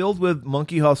truck filled with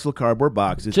Monkey Hustle cardboard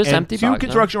boxes. Just and empty two boxes.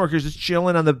 construction workers just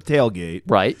chilling on the tailgate.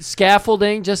 Right.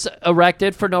 Scaffolding just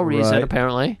erected for no reason, Right.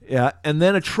 apparently. Yeah, and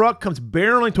then a truck comes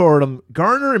barreling toward them.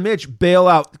 Garner and Mitch bail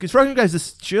out. The construction guys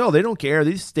just chill. They don't care.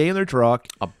 They just stay in their truck.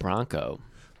 A Bronco.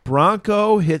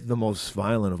 Bronco hit the most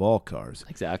violent of all cars.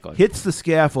 Exactly. Hits the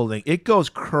scaffolding. It goes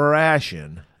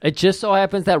crashing. It just so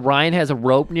happens that Ryan has a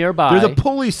rope nearby. There's a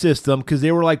pulley system because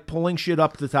they were like pulling shit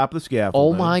up to the top of the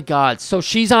scaffold. Oh my God! So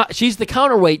she's the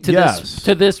counterweight to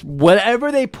this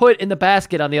whatever they put in the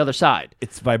basket on the other side.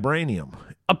 It's vibranium.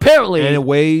 Apparently, and it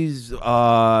weighs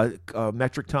a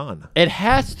metric ton. It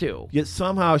has to. Yet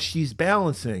somehow she's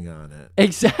balancing on it.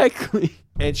 Exactly.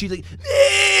 And she's like,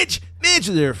 Mitch,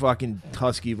 with her fucking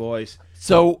husky voice.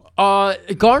 So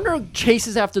Gardner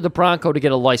chases after the Bronco to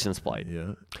get a license plate.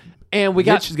 Yeah. And Mitch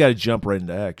has got to jump right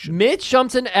into action. Mitch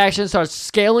jumps into action, starts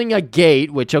scaling a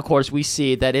gate, which of course we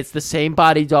see that it's the same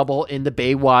body double in the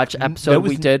Baywatch episode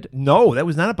we did. No, that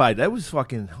was not a body. That was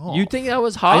fucking Hoff. You think that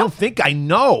was Hoff? I don't think I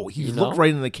know. He looked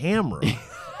right in the camera. Okay.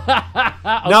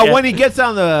 Now, when he gets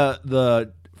on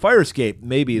the fire escape,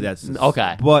 maybe that's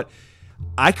okay. But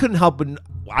I couldn't help but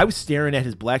I was staring at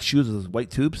his black shoes with his white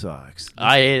tube socks.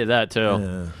 I hated that too.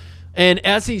 Yeah. And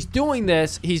as he's doing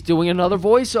this, he's doing another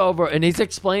voiceover, and he's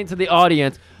explaining to the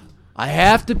audience, I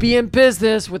have to be in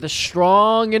business with a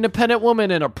strong, independent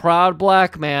woman and a proud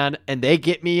black man, and they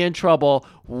get me in trouble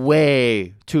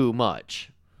way too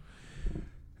much.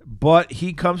 But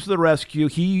he comes to the rescue.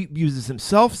 He uses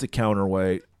himself as a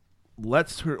counterweight.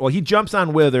 He jumps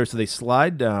on with her, so they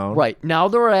slide down. Right. Now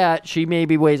she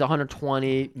maybe weighs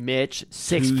 120. Mitch,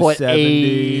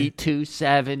 6'8",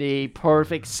 270,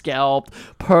 perfect scalp,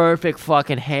 perfect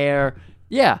fucking hair.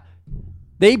 Yeah.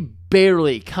 They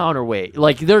barely counterweight.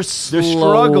 Like, they're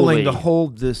struggling to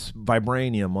hold this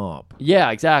vibranium up. Yeah,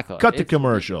 exactly. Cut the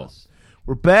commercial. Ridiculous.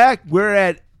 We're back. We're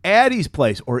at Addie's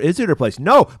place. Or is it her place?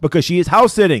 No, because she is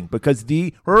house sitting. Because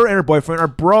her and her boyfriend are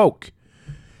broke.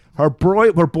 Her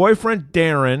boyfriend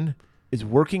Darren is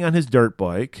working on his dirt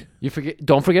bike.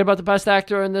 Don't forget about the best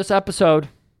actor in this episode,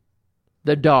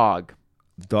 the dog.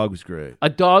 The dog was great. A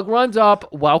dog runs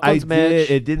up, welcomes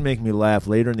Mitch. It did make me laugh.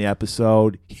 Later in the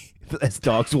episode, as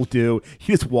dogs will do,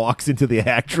 he just walks into the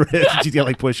actress and she's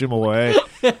gonna push him away.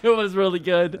 It was really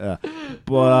good.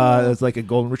 But it's like a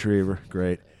golden retriever.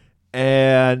 Great.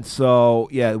 And so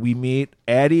we meet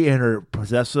Addie and her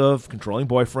possessive, controlling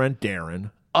boyfriend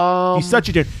Darren. He's such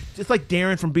a Darren. Just like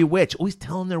Darren from Bewitched, always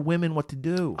telling their women what to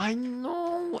do. I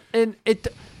know. And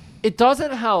it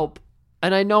doesn't help.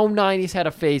 And I know 90s had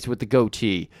a phase with the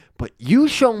goatee. But you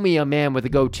show me a man with a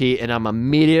goatee, and I'm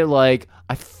immediately like,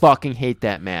 I fucking hate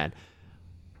that man.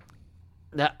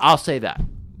 I'll say that.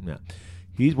 Yeah.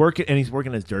 He's working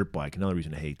his dirt bike. Another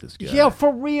reason to hate this guy. Yeah, for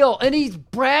real. And he's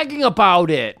bragging about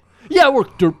it. Yeah, I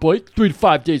work dirt bike 3 to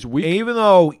 5 days a week. And even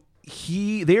though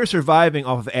they are surviving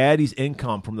off of Addie's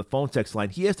income from the phone sex line,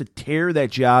 he has to tear that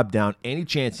job down any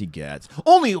chance he gets.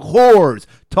 Only whores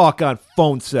talk on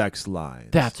phone sex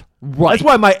lines. That's right. That's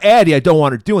why my Addie, I don't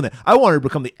want her doing that. I want her to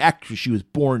become the actress she was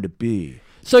born to be.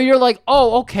 So you're like,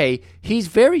 oh, okay, he's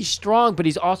very strong, but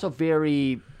he's also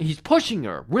he's pushing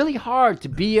her really hard to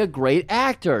be a great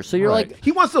actor. So you're like...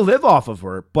 He wants to live off of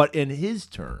her, but in his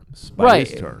terms. By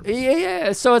his terms.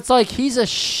 Yeah, so it's like he's a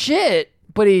shit,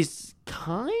 but he's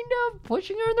kind of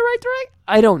pushing her in the right direction?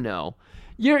 I don't know.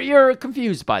 You're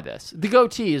confused by this. The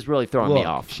goatee is really throwing me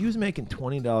off. She was making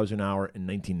 $20 an hour in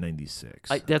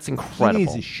 1996. That's incredible. He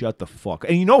needs to shut the fuck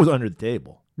up. And it was under the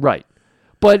table. Right.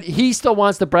 But he still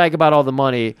wants to brag about all the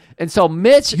money. And so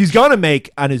Mitch... He's going to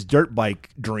make on his dirt bike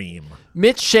dream.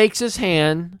 Mitch shakes his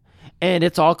hand, and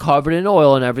it's all covered in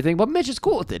oil and everything. But Mitch is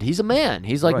cool with it. He's a man.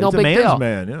 He's like, no big deal. He's a man's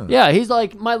man, yeah. Yeah, he's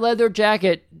like, my leather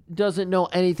jacket doesn't know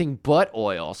anything but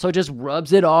oil. So just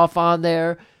rubs it off on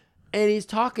there. And he's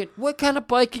talking, what kind of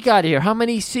bike you got here? How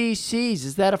many cc's?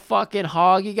 Is that a fucking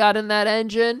hog you got in that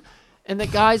engine? And the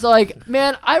guy's like,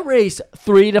 man, I race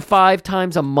 3 to 5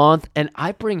 times a month, and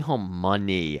I bring home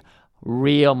money,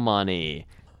 real money,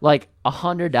 like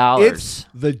 $100. It's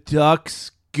the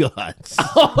duck's guts.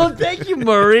 Oh, thank you,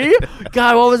 Murray.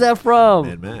 God, what was that from?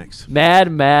 Mad Max.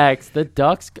 Mad Max, the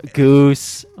duck's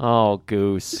goose. Oh,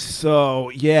 goose. So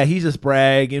yeah, he's just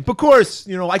bragging. But of course,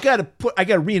 I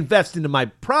gotta reinvest into my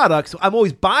products. So I'm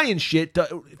always buying shit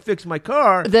to fix my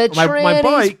car. The my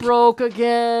bike broke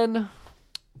again.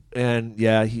 And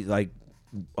yeah, he's like,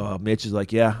 Mitch is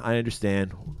like, yeah, I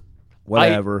understand.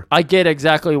 Whatever. I get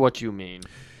exactly what you mean.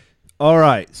 All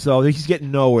right, so he's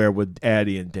getting nowhere with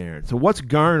Addie and Darren. So what's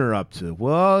Garner up to?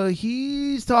 Well,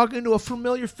 he's talking to a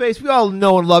familiar face we all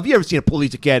know and love. You ever seen a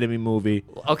Police Academy movie?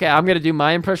 Okay, I'm going to do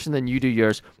my impression, then you do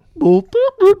yours. Boop,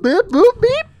 boop, boop, boop, boop,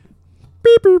 beep.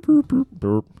 Beep, boop, boop, boop,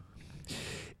 boop.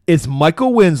 It's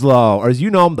Michael Winslow, or as you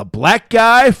know him, the black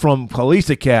guy from Police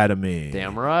Academy.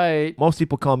 Damn right. Most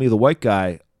people call me the white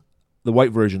guy, the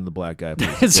white version of the black guy.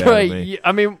 That's right.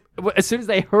 I mean, as soon as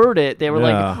they heard it, they were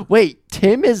like, wait,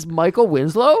 Tim is Michael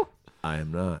Winslow? I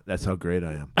am not. That's how great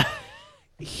I am.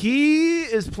 He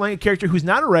is playing a character who's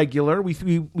not a regular. We thought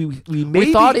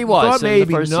he was in the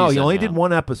maybe first no. season, He only yeah. did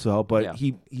one episode, but Yeah.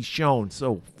 he's shown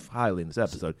so highly in this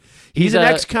episode. He's He's an a-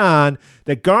 ex-con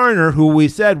that Garner, who we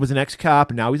said was an ex-cop,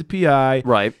 and now he's a PI.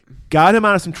 Right. Got him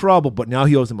out of some trouble, but now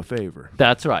he owes him a favor.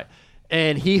 That's right.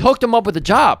 And he hooked him up with a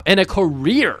job and a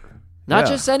career. Not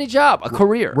Yeah. just any job, a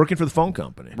career. Working for the phone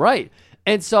company. Right.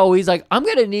 And so he's like, I'm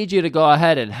going to need you to go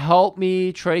ahead and help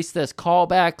me trace this call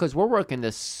back because we're working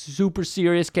this super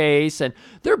serious case. And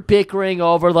they're bickering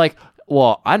over like,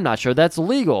 well, I'm not sure that's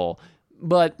legal.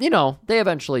 But, they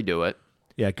eventually do it.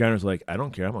 Yeah, Garner's like, I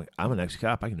don't care. I'm an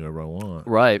ex-cop. I can do whatever I want.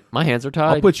 Right. My hands are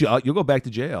tied. I'll put you out. You'll go back to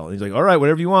jail. And he's like, all right,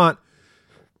 whatever you want.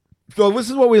 So this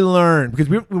is what we learned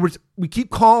because we keep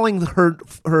calling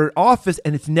her office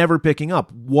and it's never picking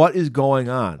up. What is going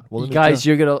on? Well, You guys,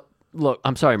 you're going to look.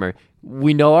 I'm sorry, Mary.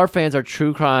 We know our fans are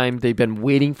true crime. They've been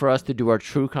waiting for us to do our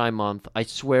true crime month. I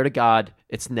swear to God,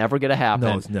 it's never going to happen.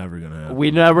 No, it's never going to happen. We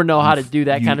never know how to do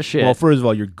that kind of shit. Well, first of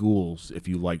all, you're ghouls if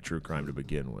you like true crime to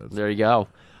begin with. There you go.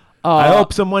 I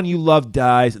hope someone you love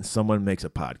dies and someone makes a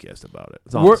podcast about it.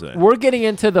 That's all I'm saying. We're getting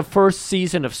into the first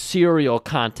season of serial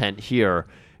content here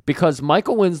because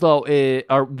Michael Winslow,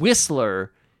 or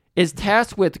Whistler, is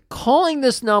tasked with calling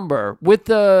this number with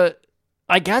the.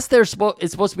 I guess it's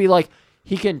supposed to be like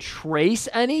he can trace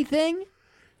anything.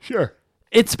 Sure.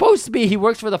 It's supposed to be he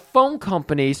works for the phone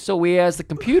company, so he has the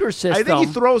computer system. I think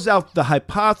he throws out the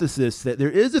hypothesis that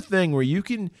there is a thing where you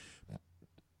can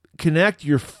connect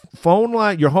your phone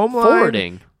line, your home line,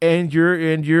 Forwarding. and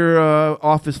your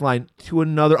office line to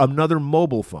another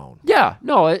mobile phone. Yeah,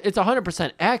 no, it's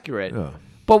 100% accurate. Yeah.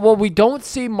 But what we don't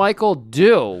see Michael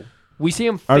do, we see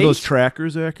him. Are those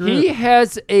trackers accurate? He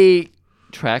has a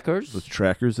trackers. Those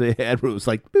trackers they had where it was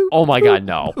like, boop, Oh my God,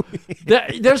 no.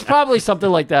 There's probably something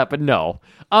like that, but no.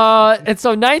 And so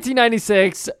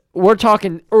 1996, we're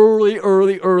talking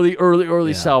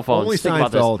early cell phones. Only Think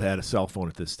about this. Seinfeld had a cell phone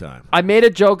at this time. I made a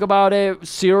joke about it.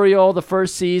 Serial, the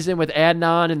first season with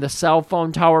Adnan and the cell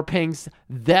phone tower pings.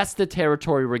 That's the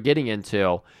territory we're getting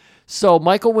into. So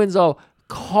Michael Winslow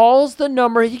calls the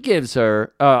number he gives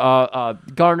her,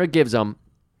 Garner gives him,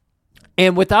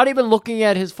 and without even looking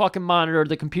at his fucking monitor,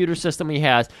 the computer system he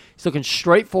has, he's looking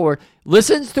straight forward,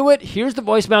 listens to it, hears the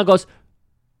voicemail, and goes,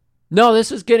 no, this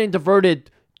is getting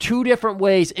diverted 2 different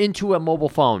ways into a mobile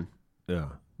phone. Yeah.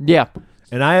 Yeah.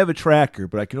 And I have a tracker,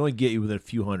 but I can only get you within a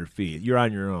few hundred feet. You're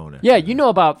on your own. Yeah, you know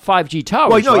about 5G towers,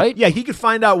 Well, no, right? yeah, he could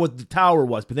find out what the tower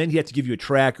was, but then he had to give you a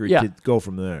tracker Yeah. to go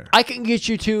from there. I can get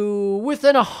you to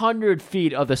within 100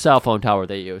 feet of the cell phone tower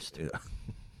they used. Yeah.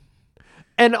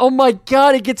 And oh my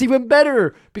God, it gets even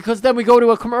better because then we go to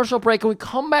a commercial break and we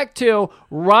come back to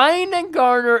Ryan and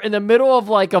Garner in the middle of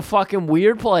like a fucking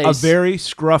weird place. A very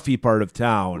scruffy part of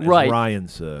town, as Right. Ryan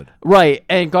said. Right.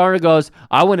 And Garner goes,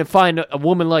 I wouldn't find a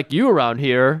woman like you around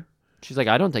here. She's like,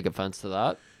 I don't take offense to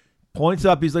that. Points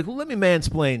up, he's like, well, let me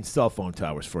mansplain cell phone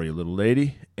towers for you, little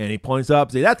lady. And he points up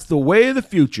and says, that's the way of the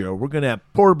future. We're going to have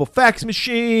portable fax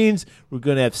machines. We're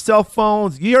going to have cell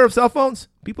phones. You hear of cell phones?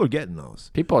 People are getting those.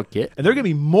 People get. And there are going to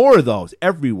be more of those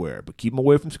everywhere, but keep them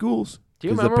away from schools. Do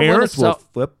you 'Cause the remember when parents a cell- will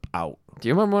flip out Do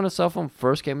you remember when a cell phone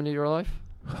first came into your life?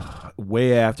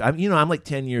 way after. I'm like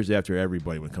 10 years after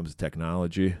everybody when it comes to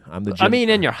technology. I mean,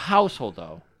 in your household,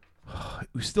 though.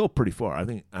 We're still pretty far. I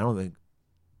think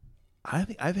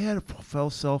I've had a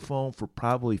cell phone for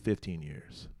probably 15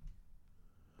 years.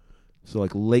 So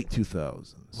like late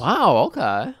 2000s. Wow,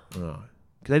 okay.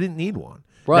 Because I didn't need one.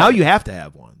 Right. Now you have to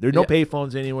have one. There's no Yeah. pay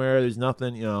phones anywhere. There's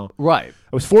nothing, Right.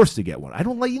 I was forced to get one. I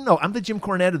don't like, I'm the Jim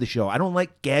Cornette of the show. I don't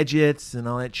like gadgets and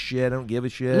all that shit. I don't give a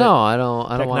shit. No, I don't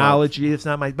want Technology, it's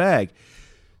not my bag.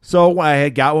 So I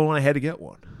had got one when I had to get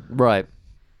one. Right.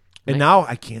 And now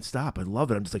I can't stop. I love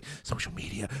it. I'm just like, social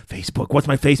media, Facebook. What's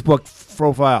my Facebook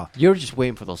profile? You're just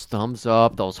waiting for those thumbs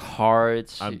up, those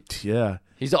hearts. Yeah.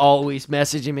 He's always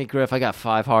messaging me, Griff. I got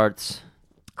 5 hearts.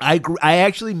 I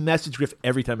actually message Griff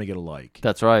every time I get a like.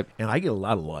 That's right. And I get a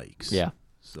lot of likes. Yeah.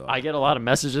 So I get a lot of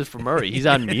messages from Murray. He's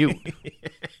on mute.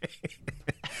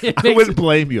 I wouldn't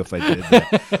blame you if I did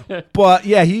that. But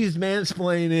yeah, he's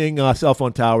mansplaining cell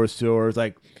phone towers to her. It's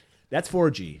like, that's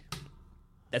 4G.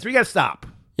 That's where you got to stop.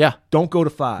 Yeah. Don't go to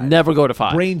 5. Never go to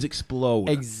 5. Brains explode.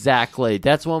 Exactly.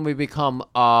 That's when we become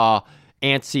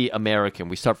anti-American.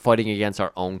 We start fighting against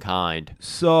our own kind.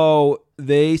 So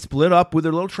they split up with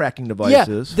their little tracking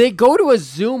devices. Yeah, they go to a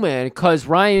zoom in because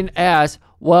Ryan asks,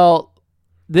 well,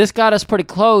 this got us pretty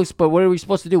close, but what are we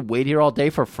supposed to do? Wait here all day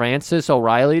for Francis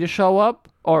O'Reilly to show up?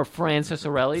 Or Francis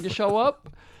O'Reilly to show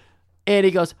up? And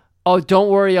he goes, oh, don't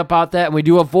worry about that. And we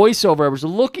do a voiceover. I was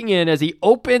looking in as he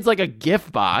opens like a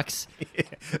gift box. Yeah,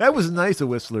 that was nice of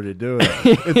Whistler to do it.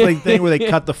 It's like the thing where they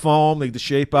cut the foam, like the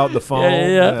shape out the foam.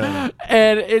 Yeah.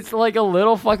 And it's like a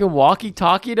little fucking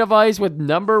walkie-talkie device with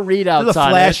number readouts There's a on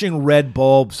it. flashing red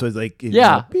bulb, so it's like Beep,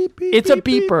 beep, it's a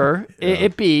beep, beeper. beep. Yeah.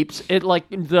 It beeps. It like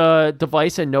the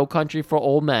device in No Country for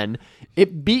Old Men.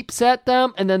 It beeps at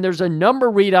them, and then there's a number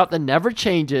readout that never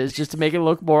changes just to make it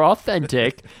look more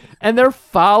authentic. And they're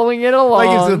following it along.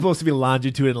 Like it's supposed to be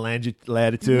longitude and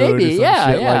latitude. Maybe, or some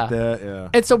yeah, shit yeah. like that. Yeah.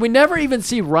 And so we never even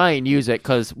see Ryan use it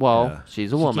because, well,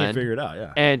 she's a woman. She can't figure it out,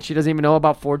 yeah. And she doesn't even know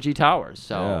about 4G towers.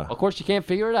 So, of course, she can't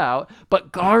figure it out.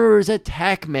 But Garner is a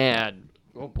tech man.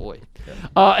 Oh, boy.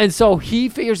 And so he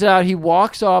figures it out. He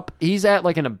walks up. He's at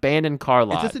like an abandoned car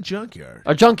lot. It's just a junkyard.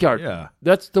 A junkyard. Yeah.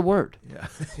 That's the word.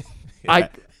 Yeah.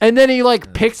 And then he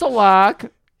like picks a lock.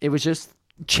 It was just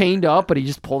chained up, but he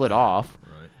just pulled it off.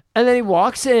 Right. And then he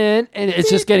walks in, and it's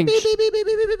just getting...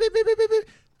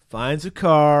 Finds a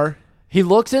car. He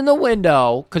looks in the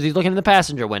window, because he's looking in the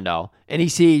passenger window, and he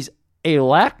sees a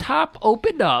laptop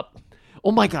opened up.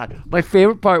 Oh, my God. My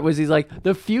favorite part was he's like,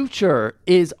 the future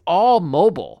is all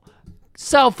mobile.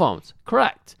 Cell phones,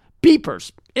 correct.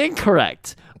 Beepers,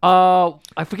 incorrect.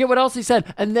 I forget what else he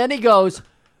said. And then he goes,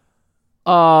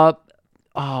 oh,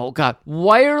 God,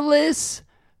 wireless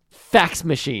fax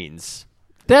machines.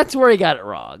 That's where he got it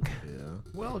wrong. Yeah.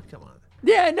 Well, come on.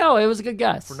 Yeah, no, it was a good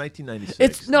guess. For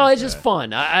 1996. It's just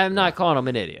fun. I'm not calling him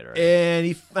an idiot. Or and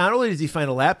he not only does he find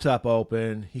a laptop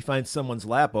open, he finds someone's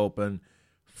lap open.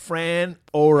 Fran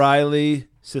O'Reilly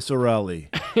Cicerelli.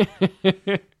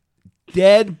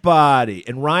 Dead body.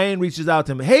 And Ryan reaches out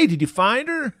to him. Hey, did you find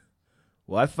her?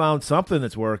 Well, I found something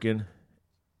that's working,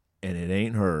 and it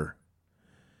ain't her.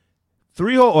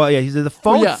 He said, the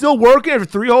phone's still working after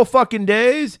 3 whole fucking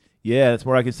days? Yeah, that's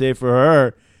more I can say for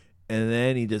her. And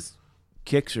then he just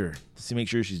kicks her to make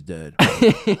sure she's dead.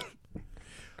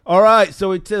 All right,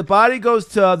 so the body goes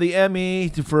to the ME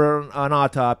for an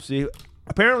autopsy.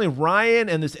 Apparently, Ryan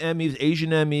and this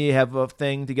Asian ME, have a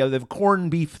thing together. They have a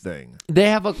corned beef thing. They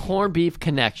have a corned beef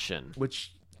connection.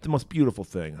 Which is the most beautiful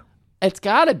thing. It's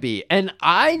got to be. And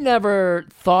I never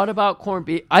thought about corned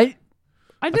beef.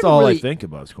 That's all I think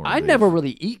about is corned beef. I never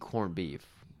really eat corned beef.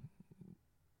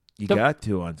 You got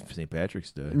to on St.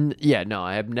 Patrick's Day. No,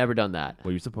 I have never done that.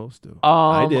 Well, you're supposed to.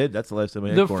 I did. That's the last time I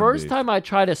had corned beef. The first time I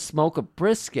tried to smoke a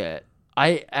brisket,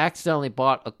 I accidentally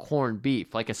bought a corned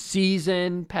beef, like a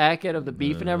seasoned packet of the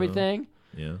beef and everything.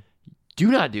 Yeah. Do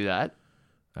not do that.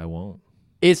 I won't.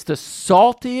 It's the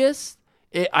saltiest.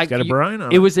 It's got a brine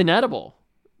on it. It was inedible.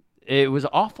 It was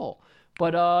awful.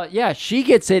 But, she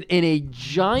gets it in a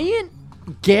giant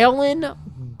gallon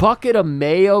bucket of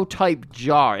mayo type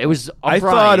jar. It was I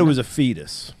thought it was a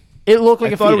fetus. It looked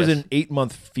like I thought it was an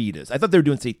 8-month fetus. I thought they were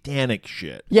doing satanic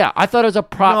shit. Yeah, I thought it was a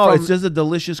prop. No, it's just a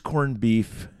delicious corned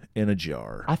beef in a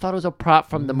jar. I thought it was a prop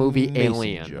from the movie Mason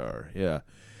Alien. Jar. Yeah.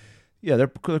 Yeah, they're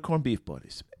corned beef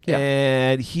buddies. Yeah.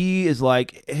 And he is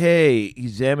like, hey,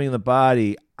 he's examining the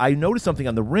body. I noticed something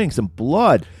on the ring, some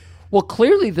blood. Well,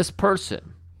 clearly this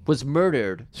person was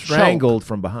murdered, Strangled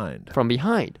from behind. From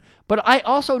behind. But I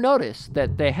also noticed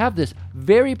that they have this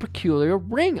very peculiar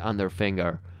ring on their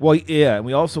finger. Well, yeah, and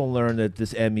we also learned that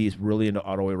this ME is really into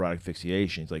autoerotic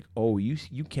asphyxiation. It's like, oh, you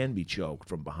can be choked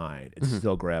from behind and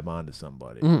still grab onto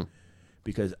somebody. Mm-hmm.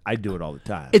 Because I do it all the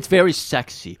time. It's very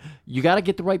sexy. You got to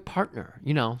get the right partner.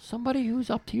 Somebody who's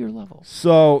up to your level.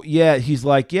 So, yeah, he's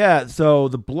like, so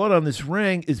the blood on this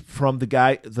ring is from the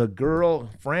girl,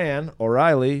 Fran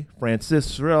O'Reilly,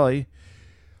 Francis O'Reilly,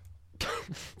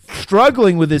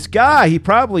 struggling with this guy. He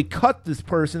probably cut this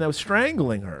person that was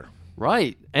strangling her.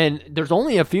 Right. And there's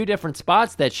only a few different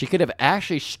spots that she could have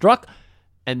actually struck.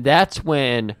 And that's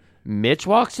when Mitch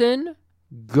walks in,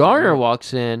 Garner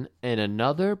walks in, and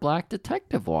another black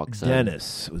detective walks in.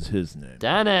 Dennis was his name.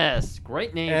 Dennis.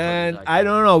 Great name. And I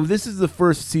don't know. This is the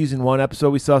first season 1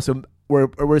 episode. We saw some...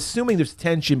 We're assuming there's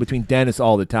tension between Dennis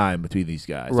all the time between these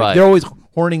guys. Right. Like they're always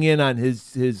horning in on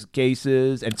his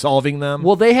cases and solving them.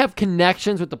 Well, they have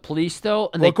connections with the police, though.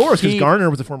 And of course, because Garner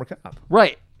was a former cop.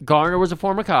 Right. Garner was a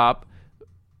former cop.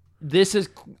 This is...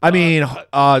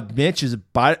 Mitch is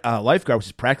a lifeguard, which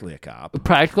is practically a cop.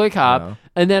 Practically a cop. Yeah.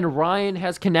 And then Ryan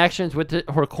has connections with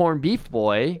her corned beef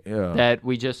boy that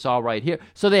we just saw right here.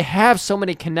 So they have so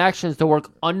many connections to work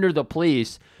under the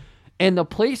police. And the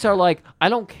police are like, I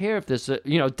don't care if this,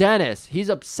 Dennis, he's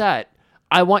upset.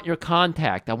 I want your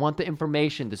contact. I want the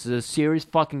information. This is a serious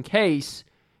fucking case,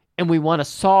 and we want to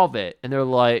solve it. And they're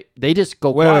like, they just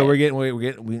go quiet.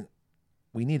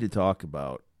 We need to talk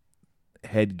about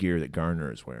headgear that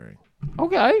Garner is wearing.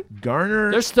 Okay.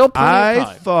 Garner, there's still plenty of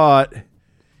time. I thought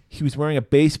He was wearing a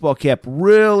baseball cap,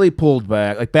 really pulled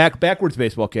back, like backwards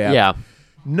baseball cap. Yeah.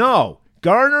 No.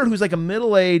 Garner, who's like a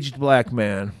middle-aged black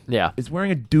man, is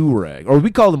wearing a do-rag. Or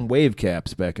we called them wave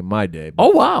caps back in my day. Oh,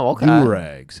 wow. Okay.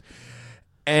 Do-rags.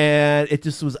 And it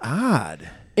just was odd.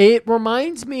 It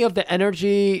reminds me of the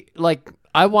energy, like,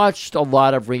 I watched a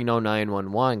lot of Reno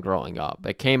 911 growing up.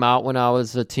 It came out when I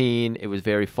was a teen. It was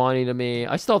very funny to me.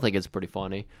 I still think it's pretty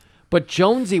funny. But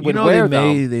Jonesy would wear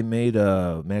them. They made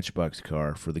a Matchbox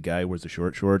car for the guy who wears the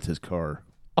short shorts, his car.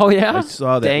 Oh, yeah? I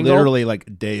saw that literally like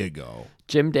a day ago.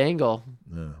 Jim Dangle.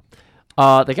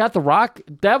 Yeah. They got The Rock.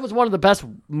 That was one of the best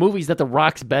movies that The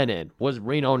Rock's been in, was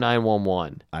Reno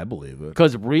 911. I believe it.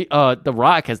 Because The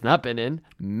Rock has not been in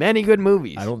many good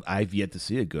movies. I've yet to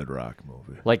see a good Rock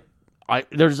movie. Like,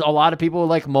 there's a lot of people who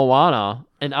like Moana,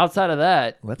 and outside of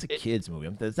that... Well, that's a kid's movie.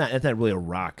 That's not really a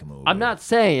Rock movie. I'm not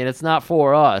saying it's not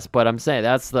for us, but I'm saying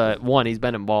that's the one he's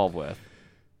been involved with.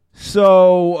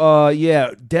 So,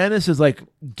 Dennis is like,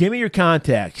 give me your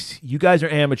contacts. You guys are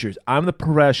amateurs. I'm the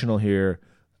professional here.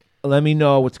 Let me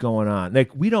know what's going on.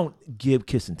 Like, we don't give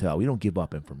kiss and tell. We don't give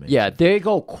up information. Yeah, they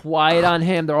go quiet on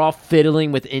him. They're all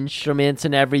fiddling with instruments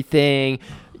and everything.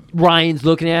 Ryan's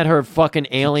looking at her fucking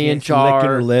alien jar. Licking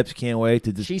her lips. Can't wait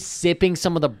to. She's sipping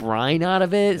some of the brine out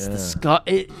of it. It's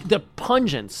the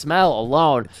pungent smell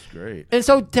alone. It's great. And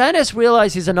so Dennis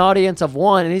realizes he's an audience of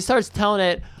one, and he starts telling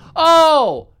it,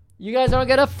 "Oh, you guys aren't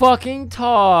gonna fucking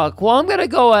talk. Well, I'm gonna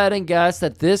go ahead and guess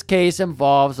that this case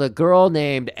involves a girl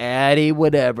named Addie,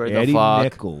 whatever the fuck.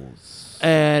 Nichols.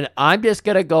 And I'm just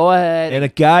gonna go ahead and a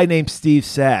guy named Steve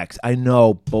Sachs. I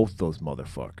know both those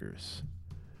motherfuckers.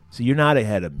 So you're not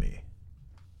ahead of me."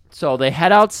 So they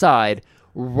head outside.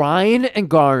 Ryan and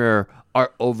Garner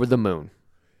are over the moon.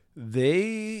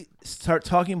 They start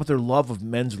talking about their love of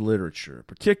men's literature,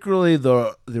 particularly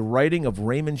the writing of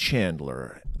Raymond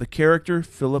Chandler, the character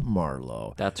Philip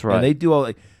Marlowe. That's right. And they do all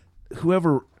like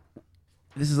whoever.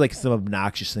 This is like some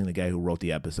obnoxious thing. The guy who wrote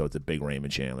the episode's a big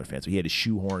Raymond Chandler fan, so he had to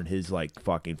shoehorn his like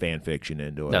fucking fan fiction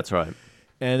into it. That's right.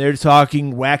 And they're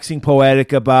talking, waxing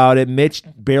poetic about it. Mitch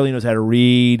barely knows how to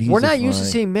read. We're not used to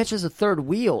seeing Mitch as a third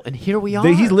wheel, and here we are.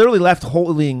 He's literally left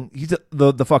holding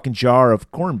the fucking jar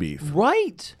of corned beef.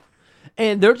 Right.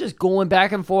 And they're just going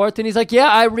back and forth, and he's like, yeah,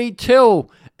 I read too.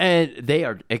 And they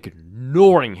are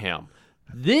ignoring him.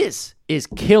 This is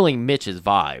killing Mitch's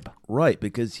vibe. Right,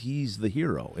 because he's the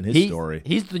hero in his story.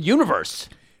 He's the universe.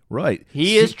 Right.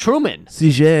 He is Truman.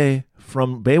 CJ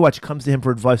from Baywatch comes to him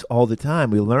for advice all the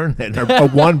time. We learned that in our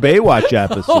one Baywatch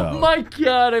episode. Oh, my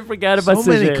God. I forgot about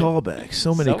so many callbacks.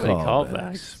 So many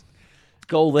callbacks.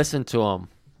 Go listen to him.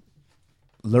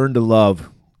 Learn to love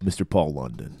Mr. Paul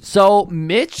London. So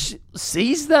Mitch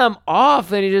sees them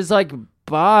off, and he's just like,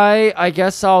 bye. I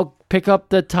guess I'll pick up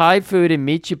the Thai food and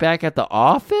meet you back at the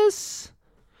office.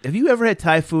 Have you ever had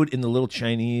Thai food in the little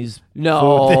Chinese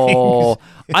No.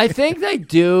 I think they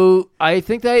do. I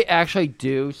think they actually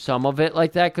do some of it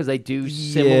like that because they do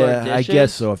similar dishes. I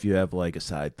guess so if you have like a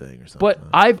side thing or something. But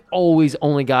I've always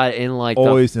only got it in like in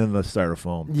the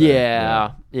styrofoam thing.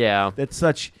 Yeah. That's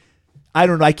such... I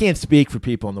don't know. I can't speak for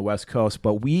people on the West Coast,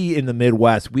 but we in the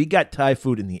Midwest, we got Thai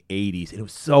food in the 80s, and it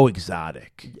was so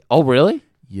exotic. Oh, really?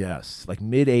 Yes, like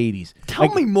mid-'80s.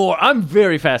 Tell me more. I'm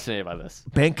very fascinated by this.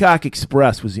 Bangkok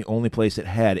Express was the only place it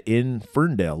had in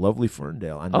Ferndale, lovely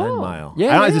Ferndale, on 9 Mile.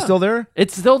 Yeah, Is it still there?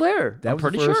 It's still there. That was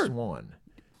pretty the first one.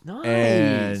 Nice.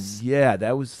 And yeah,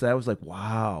 that was like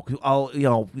wow.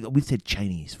 We said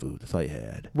Chinese food. That's all you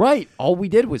had. Right. All we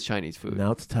did was Chinese food.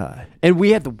 Now it's Thai. And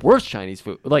we had the worst Chinese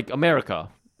food, like America.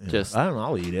 Yeah. I don't know.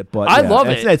 I'll eat it, but I love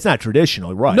it. It's not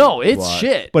traditional, right? No, it's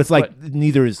shit. But it's like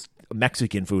neither is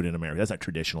Mexican food in America. That's not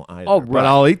traditional either. Oh, right. But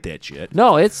I'll eat that shit.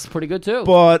 No, it's pretty good too.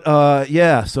 But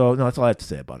so no, that's all I have to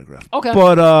say about it, Griff. Okay.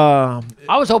 But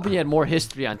I was hoping you had more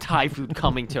history on Thai food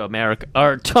coming to America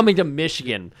or coming to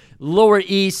Michigan, lower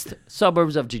east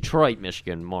suburbs of Detroit,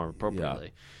 Michigan, more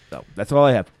appropriately. Yeah. So that's all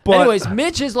I have. But anyways,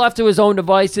 Mitch is left to his own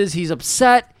devices. He's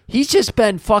upset. He's just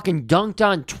been fucking dunked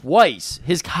on twice.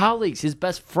 His colleagues, his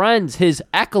best friends, his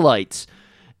acolytes.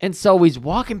 And so he's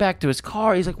walking back to his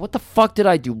car. He's like, what the fuck did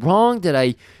I do wrong? Did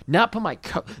I not put my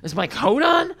coat? Is my coat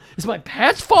on? Is my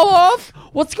pants fall off?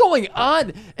 What's going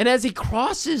on? And as he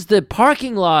crosses the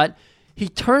parking lot, he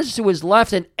turns to his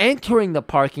left, and entering the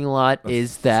parking lot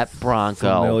is that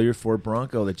Bronco. Familiar Ford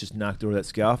Bronco that just knocked over that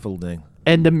scaffolding.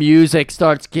 And the music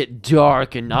starts getting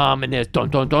dark and ominous. Dun,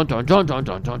 dun, dun, dun, dun, dun,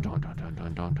 dun, dun, dun, dun,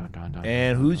 dun, dun, dun, dun, dun.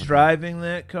 And who's driving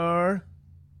that car?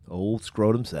 Old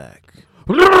Scrotum Sack.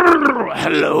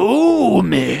 Hello,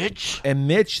 Mitch. And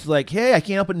Mitch's like, hey, I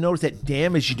can't help but notice that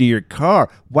damage to your car.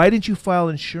 Why didn't you file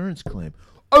an insurance claim?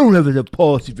 I don't have enough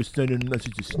policy for sending a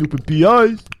message to Snoop and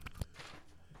PIs.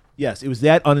 Yes, it was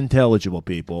that unintelligible,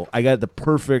 people. I got the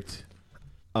perfect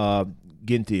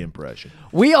Ginty impression.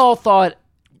 We all thought,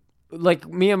 like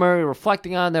me and Murray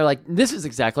reflecting on, they're like, this is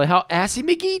exactly how Assy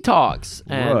McGee talks.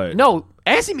 And Right. no,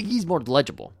 Assy McGee's more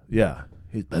legible. Yeah.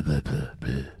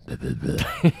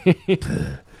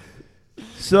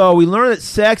 So we learned that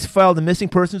Sachs filed a missing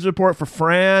persons report for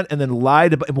Fran and then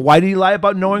lied about. Why did he lie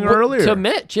about knowing her earlier? To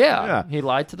Mitch, yeah. Yeah. He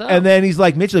lied to them. And then he's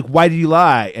like, Mitch, like, why did you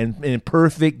lie? And in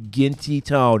perfect Ginty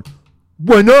tone,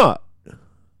 why not?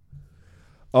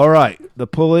 All right, the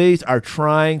police are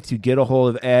trying to get a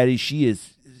hold of Addie. She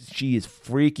is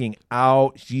freaking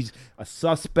out. She's a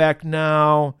suspect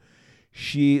now.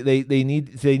 They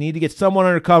need to get someone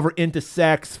undercover into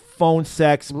phone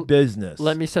sex business.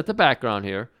 Let me set the background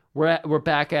here. We're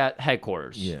back at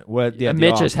headquarters. Yeah, the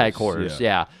Mitch's office, headquarters.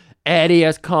 Yeah. Addie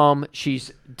has come.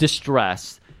 She's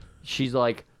distressed. She's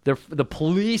like, the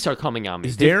police are coming on me.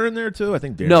 Is Darren there too? I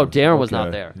think Darren. No, Darren was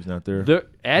not there. He's not there.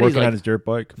 Addie's Working like, on his dirt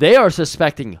bike. They are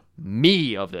suspecting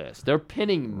me of this. They're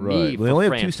pinning me. We for only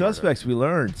have Fran's two murder. suspects. We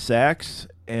learned sex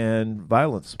and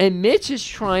violence. And Mitch is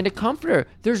trying to comfort her.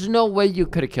 There's no way you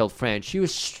could have killed Fran. She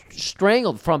was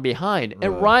strangled from behind.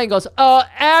 And Ryan goes,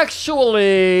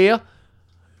 actually,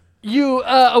 you,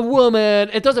 a woman,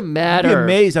 it doesn't matter. You'd be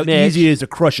amazed how Mitch. easy it is to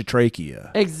crush a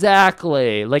trachea.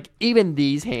 Exactly. Like, even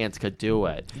these hands could do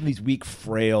it. These weak,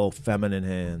 frail, feminine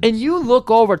hands. And you look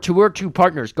over to her two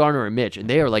partners, Garner and Mitch, and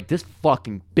they are like, this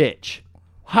fucking bitch.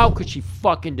 How could she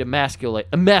fucking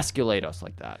emasculate us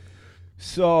like that?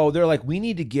 So they're like, we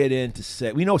need to get into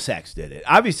sex. We know Sachs did it.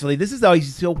 Obviously, this is how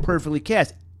he's so perfectly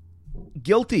cast.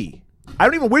 Guilty. I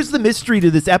don't even. Where's the mystery to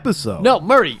this episode? No,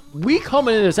 Murray, we come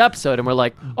into this episode and we're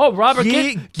like, oh, Robert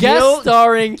guest guilt-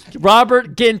 starring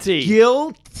Robert Ginty.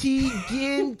 Guilty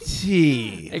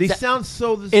Ginty. They sound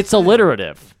so the It's same.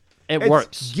 alliterative. It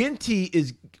works. Ginty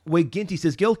is way Ginty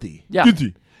says guilty. Yeah.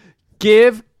 Ginty.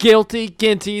 Give guilty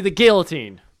Ginty the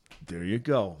guillotine. There you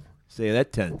go. Say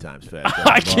that 10 times fast.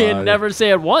 I can never say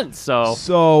it once, so.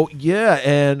 So, yeah,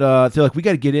 and they're like, we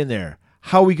got to get in there.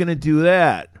 How are we going to do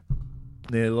that?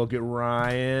 They look at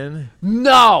Ryan.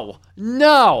 No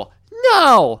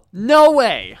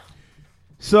way.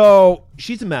 So,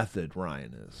 she's a method,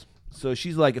 Ryan is. So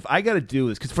she's like, if I got to do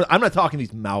this, because I'm not talking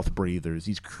these mouth breathers,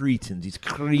 these cretins, these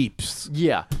creeps.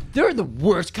 Yeah, they're the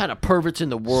worst kind of perverts in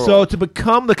the world. So to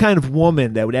become the kind of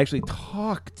woman that would actually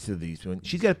talk to these women,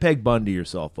 she's got to Peg Bundy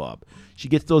herself up. She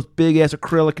gets those big-ass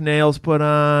acrylic nails put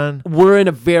on. We're in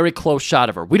a very close shot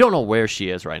of her. We don't know where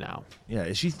she is right now.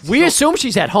 Yeah, We assume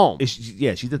she's at home.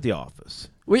 She's at the office.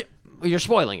 You're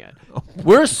spoiling it.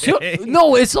 We're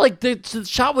no, it's like the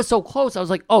shot was so close. I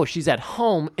was like, oh, she's at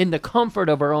home in the comfort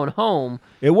of her own home.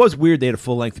 It was weird they had a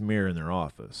full-length mirror in their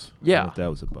office. Yeah. I don't know what that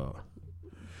was about.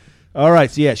 All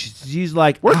right, so yeah, she's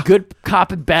like, We're good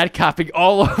cop and bad copying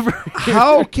all over here.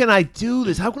 how can I do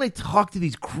this? How can I talk to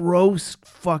these gross,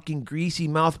 fucking greasy,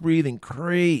 mouth-breathing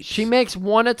creeps? She makes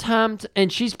one attempt,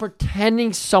 and she's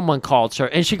pretending someone calls her,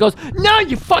 and she goes, no,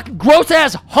 you fucking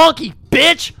gross-ass honky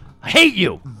bitch. I hate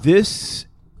you. This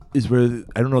is where,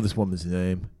 I don't know this woman's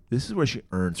name. This is where she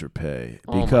earns her pay.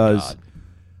 Because,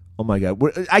 oh my God,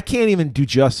 I can't even do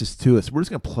justice to this. We're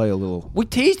just going to play a little. We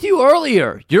teased you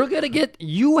earlier.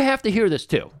 You have to hear this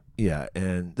too. Yeah,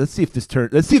 and let's see if this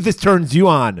turns you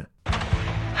on.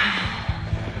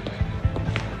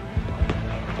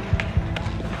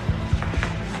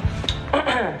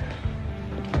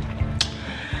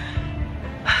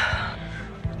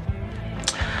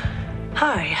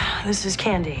 Hi, this is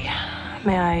Candy.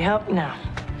 May I help? No,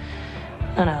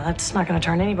 that's not going to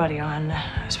turn anybody on,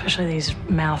 especially these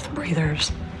mouth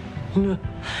breathers.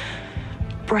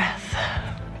 Breath.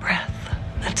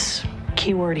 That's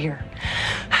key word here.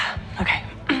 Okay.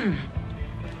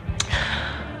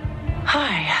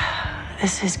 Hi,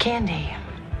 this is Candy.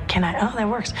 Oh, that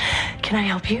works. Can I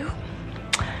help you?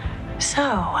 So,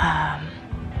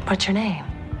 what's your name?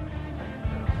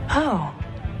 Oh.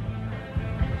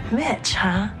 Mitch,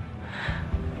 huh?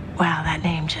 Wow, that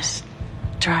name just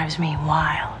drives me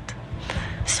wild.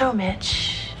 So,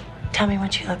 Mitch, tell me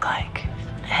what you look like.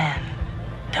 And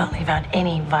don't leave out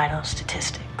any vital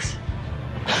statistics.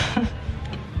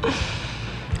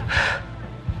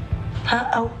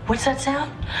 Oh, what's that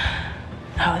sound?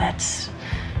 Oh, that's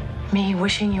me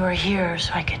wishing you were here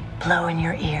so I could blow in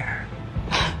your ear.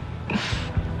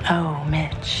 Oh,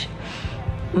 Mitch.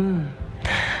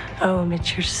 Oh,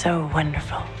 Mitch, you're so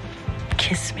wonderful.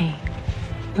 Kiss me.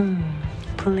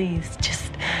 Please,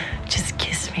 just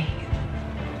kiss me.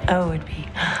 Oh, it'd be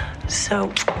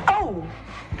so... Oh!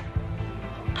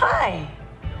 Hi.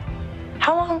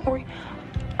 How long were you...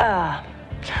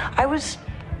 I was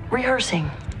rehearsing.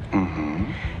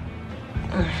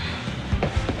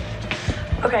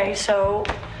 Okay, so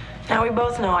now we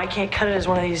both know I can't cut it as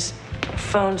one of these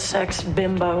phone sex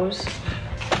bimbos.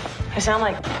 I sound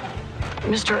like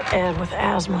Mr. Ed with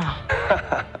asthma.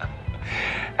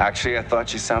 Actually, I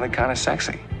thought you sounded kind of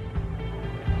sexy.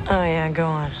 Oh, yeah, go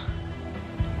on.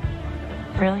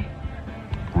 Really?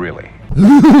 Really?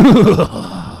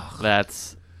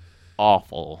 That's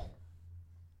awful.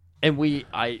 And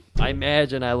I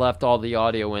imagine I left all the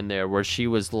audio in there where she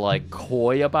was like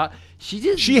coy about.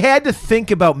 She had to think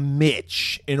about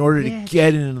Mitch in order to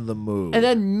get into the mood. And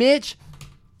then Mitch,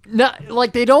 not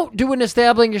like they don't do an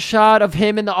establishing shot of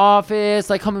him in the office,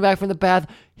 like coming back from the bath.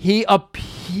 He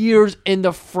appears in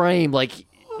the frame, like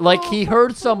he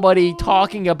heard somebody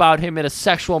talking about him in a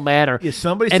sexual manner. Yeah,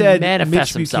 somebody and said manifest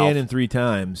Mitch himself. Buchanan 3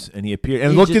 times, and he appeared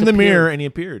and looked in the mirror, and he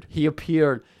appeared. He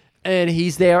appeared, and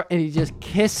he's there, and he just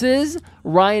kisses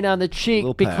Ryan on the cheek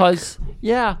because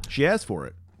she asked for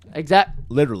it.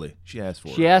 Literally, she asked for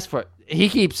it. She asked for it. He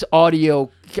keeps audio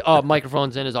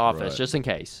microphones in his office just in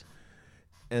case.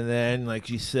 And then, like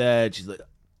she said, she's like,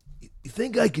 "You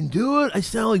think I can do it? I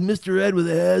sound like Mr. Ed with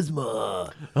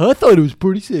asthma." I thought it was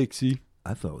pretty sexy.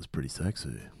 I thought it was pretty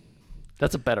sexy.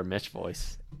 That's a better Mitch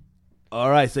voice. All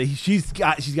right, so she's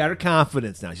got her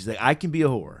confidence now. She's like, I can be a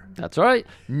whore. That's right.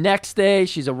 Next day,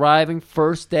 she's arriving.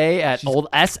 First day at old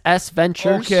SS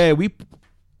Ventures. Okay,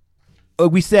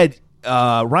 we said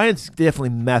Ryan's definitely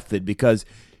method because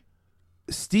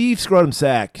Steve Scrotum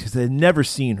Sack had never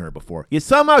seen her before. Yet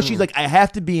somehow she's like, I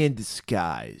have to be in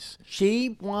disguise.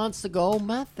 She wants to go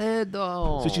method,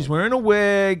 though. So she's wearing a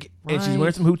wig, and she's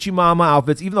wearing some hoochie mama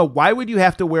outfits, even though why would you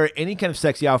have to wear any kind of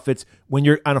sexy outfits when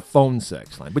you're on a phone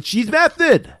sex line? But she's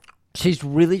method. She's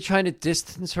really trying to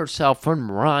distance herself from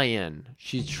Ryan.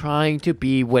 She's trying to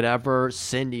be whatever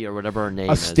Cindy or whatever her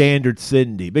name is. A standard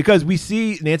Cindy. Because we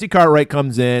see Nancy Cartwright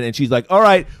comes in, and she's like, all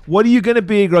right, what are you going to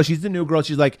be, girl? She's the new girl.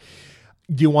 She's like,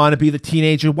 do you want to be the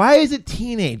teenager? Why is it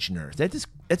teenage nurse? That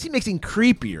makes it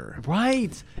creepier.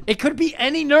 Right. It could be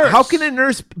any nurse. How can a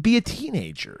nurse be a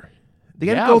teenager? They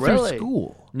got to go through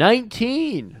school.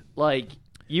 19. Like,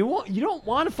 you don't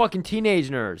want a fucking teenage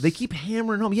nurse. They keep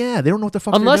hammering home. Yeah, they don't know what the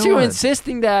fuck they're Unless doing. you're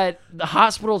insisting that the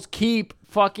hospitals keep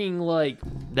fucking, like,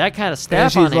 that kind of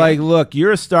staff and on she's like, look,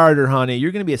 you're a starter, honey.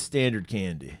 You're going to be a standard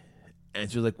candy. And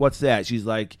she's like, what's that? She's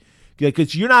like,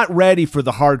 because you're not ready for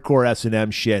the hardcore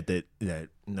S&M shit that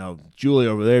Julie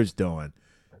over there's doing.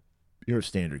 You're a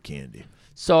standard candy.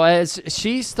 So as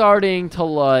she's starting to,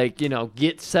 like,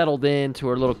 get settled into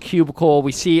her little cubicle,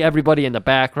 we see everybody in the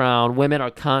background. Women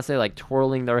are constantly, like,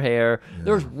 twirling their hair. Yeah.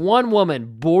 There's one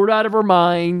woman bored out of her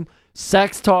mind,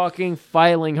 sex talking,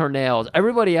 filing her nails.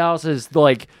 Everybody else is,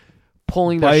 like,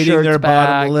 pulling their shirts their back.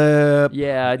 Bottom lip.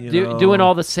 Yeah, doing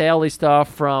all the Sally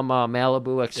stuff from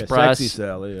Malibu Express. Sexy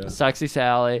Sally, yeah. Sexy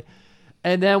Sally.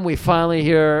 And then we finally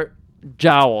hear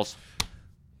jowls.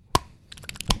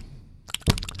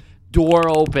 Door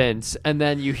opens, and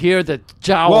then you hear the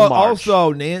jowl march.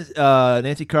 Also,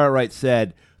 Nancy Cartwright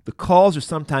said the calls are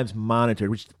sometimes monitored,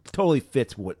 which totally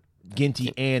fits what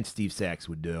Ginty and Steve Sachs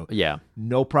would do. Yeah.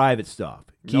 No private stuff.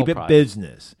 Keep it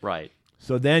business. Right.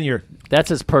 So then that's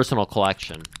his personal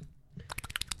collection.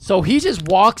 So he just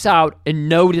walks out and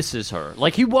notices her.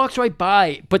 Like, he walks right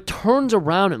by, but turns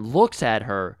around and looks at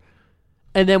her.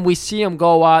 And then we see him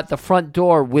go out the front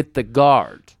door with the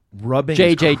guard. Rubbing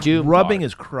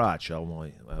his crotch, I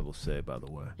will say, by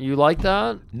the way. You like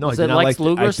that? No, Was I it did not Lex like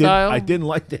Luger style? I didn't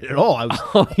like that at all. I was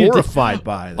horrified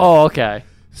by that. Oh, okay.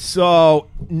 So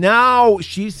now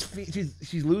she's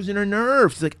losing her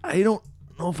nerve. She's like, I don't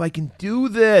know if I can do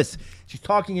this. She's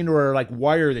talking into her like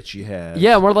wire that she has.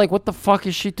 Yeah, we're like, what the fuck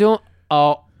is she doing?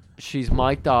 Oh, she's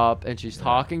mic'd up and she's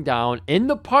talking down in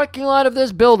the parking lot of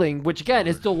this building, which again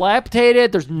is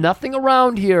dilapidated. There's nothing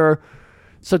around here.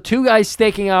 So 2 guys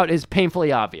staking out is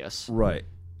painfully obvious. Right.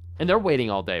 And they're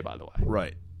waiting all day, by the way.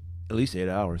 Right. At least 8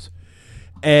 hours.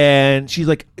 And she's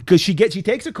like, because she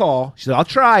takes a call. She's like, I'll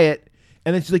try it.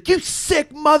 And then she's like, you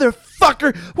sick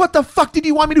motherfucker. What the fuck did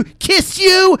you want me to kiss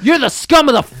you? You're the scum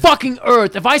of the fucking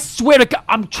earth. If I swear to God,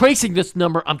 I'm tracing this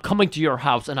number. I'm coming to your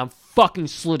house and I'm fucking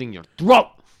slitting your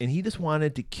throat. And he just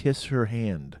wanted to kiss her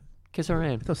hand. Kiss her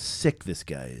hand. That's how sick this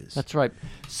guy is. That's right.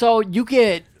 So you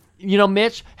get...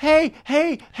 Mitch, hey,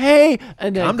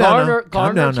 and then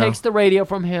Gardner takes the radio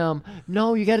from him.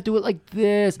 No, you got to do it like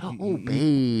this. Oh,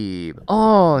 babe.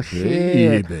 Oh,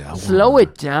 shit. Baby, slow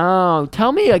it down.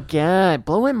 Tell me again.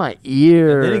 Blow in my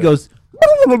ear. And then he goes,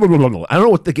 I don't know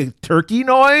what the turkey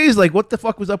noise? Like, what the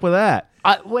fuck was up with that?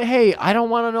 Hey, I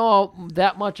don't want to know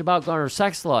that much about Gardner's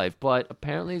sex life, but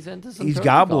apparently he's into some He's turkey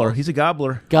gobbler. calls. He's a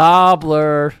gobbler.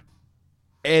 Gobbler.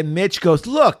 And Mitch goes,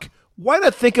 look, Why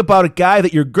not think about a guy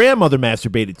that your grandmother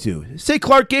masturbated to? Say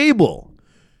Clark Gable.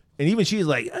 And even she's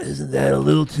like, isn't that a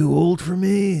little too old for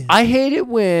me? I hate it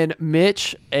when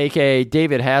Mitch, a.k.a.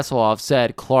 David Hasselhoff,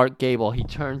 said Clark Gable. He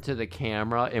turned to the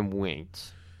camera and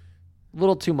winked. A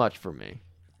little too much for me.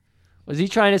 Was he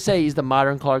trying to say he's the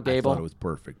modern Clark Gable? I thought it was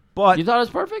perfect. But You thought it was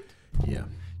perfect? yeah.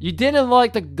 You didn't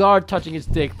like the guard touching his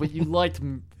dick, but you liked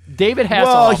David Hasselhoff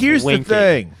Well, here's winking. the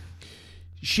thing.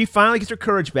 She finally gets her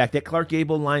courage back. That Clark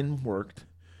Gable line worked.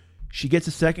 She gets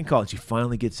a second call, and she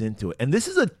finally gets into it. And this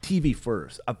is a TV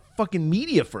first, a fucking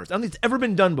media first. I don't think it's ever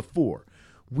been done before.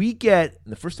 We get,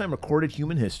 the first time recorded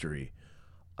human history,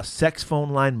 a sex phone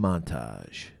line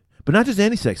montage. But not just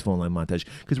any sex phone line montage,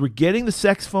 because we're getting the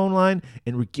sex phone line,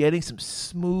 and we're getting some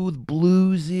smooth,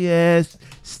 bluesy-ass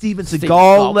Steven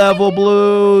Seagal level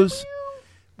blues.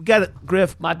 We got it,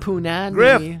 Griff. My Punani.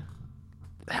 Griff.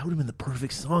 That would have been the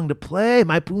perfect song to play,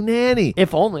 My Punani.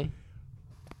 If only.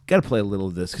 Got to play a little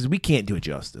of this because we can't do it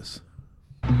justice.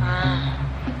 Oh,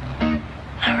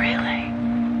 really?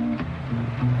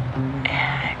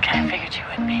 Yeah, I kind of figured you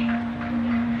would be.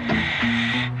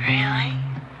 Really?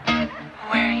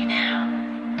 Where are you now?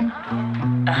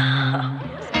 Oh.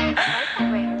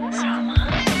 So am I.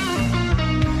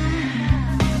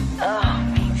 Oh,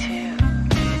 me too.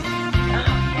 Oh,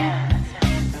 yeah, that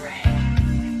sounds great.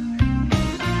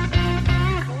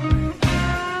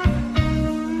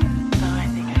 Oh, I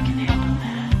think I can handle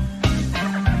that.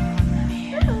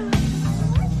 Yeah.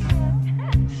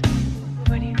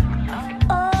 What do you think?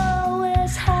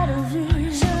 Always had a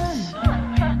vision.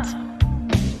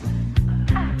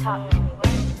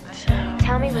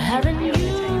 Tell me what Having you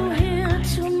here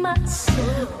to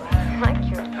myself. like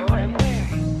your boy. Oh,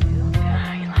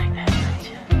 you like that, don't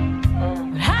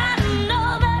you? I know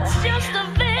that's just a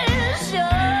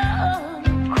vision.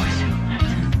 Of course you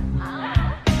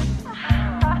love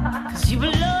him. 'Cause you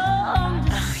belong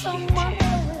to someone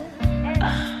else.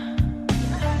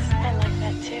 I like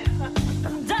that too.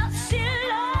 Does she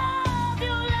love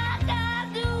you like I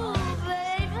do,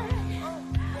 baby?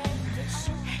 Does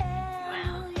she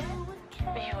held you with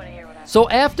care? You want to hear what I So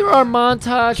after our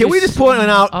montage... Can we just point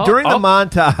out, Oh, during the oh.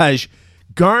 montage,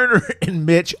 Garner and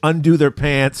Mitch undo their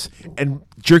pants and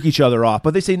jerk each other off,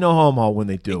 but they say no homo when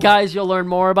they do it. Guys, you'll learn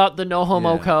more about the no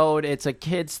homo Yeah. code. It's a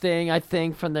kids thing, I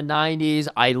think, from the 90s.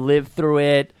 I lived through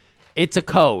it. It's a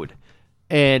code.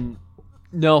 And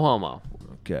no homo.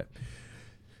 Okay.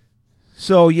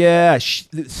 So, yeah,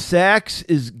 Sax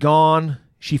is gone.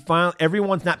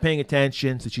 Everyone's not paying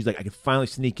attention, so she's like, I can finally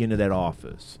sneak into that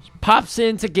office. Pops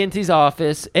into Ginty's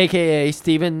office, a.k.a.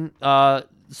 Stephen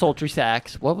Sultry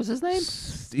Sachs. What was his name?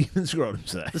 Steven Scrotum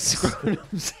Sax.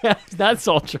 Scrotum Sachs. Not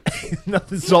Sultry.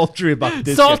 Nothing sultry about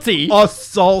this. Salty. Oh,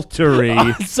 sultry.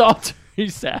 Sultry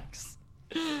Sachs.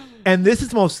 And this is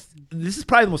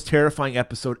probably the most terrifying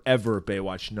episode ever of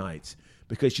Baywatch Nights.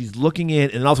 Because she's looking in,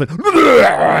 and all of a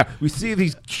sudden, we see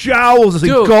these jowls as they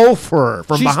Dude, engulf her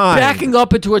from She's behind. backing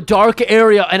up into a dark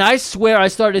area, and I swear I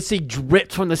started to see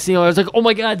drips from the ceiling. I was like, oh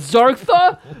my god,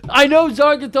 Zargtha? I know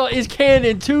Zargtha is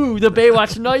canon to the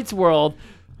Baywatch Nights world.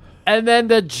 And then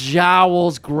the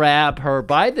jowls grab her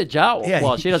by the jowls. Yeah,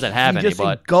 well, she doesn't have he any, just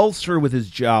but... engulfs her with his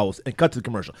jowls and cut to the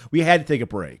commercial. We had to take a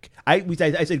break. I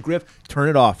said, Griff, turn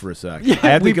it off for a sec. I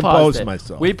have to we compose paused it.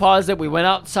 myself. We paused it. We went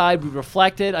outside. We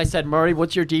reflected. I said, Murray,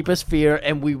 what's your deepest fear?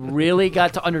 And we really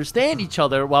got to understand each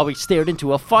other while we stared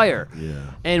into a fire. Yeah.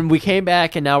 And we came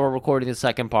back, and now we're recording the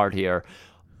second part here.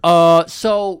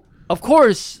 So, of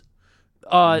course,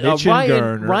 Mitch and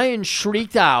Garner. Ryan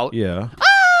shrieked out, Yeah.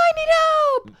 I need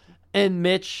help! And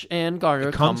Mitch and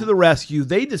Garner Come to the rescue.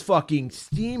 They just fucking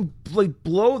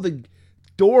blow the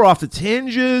door off its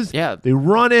hinges. Yeah. They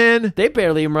run in. They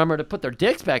barely remember to put their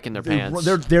dicks back in their pants.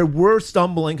 They were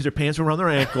stumbling because their pants were around their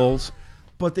ankles.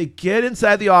 But they get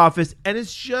inside the office, and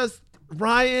it's just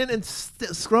Ryan and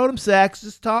Scrotum Sachs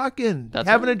just talking, That's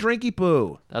having right. a drinky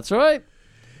poo. That's right.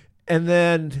 And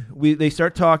then they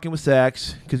start talking with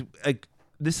Sachs because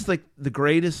this is like the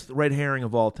greatest red herring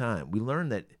of all time. We learn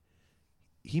that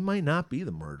he might not be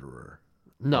the murderer.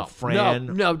 No,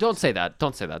 no, don't say that.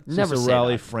 Don't say that. Never say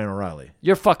Cicerelli, that. Fran O'Reilly.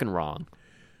 You're fucking wrong.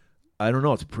 I don't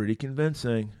know. It's pretty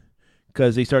convincing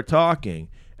because they start talking,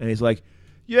 and he's like,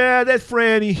 "Yeah, that's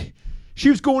Franny.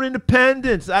 She was going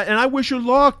independence, and I wish her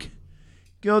luck."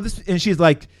 You know this, and she's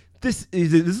like, "This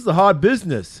is a hard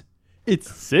business." It's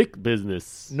sick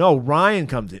business. No, Ryan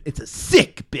comes in. It's a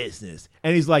sick business.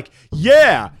 And he's like,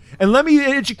 yeah. And let me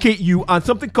educate you on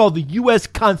something called the U.S.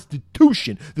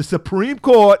 Constitution. The Supreme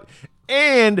Court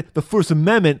and the First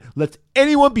Amendment lets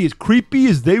anyone be as creepy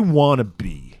as they want to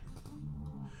be.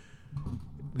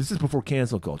 This is before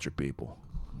cancel culture, people.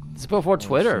 It's before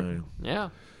Twitter. saying. Yeah.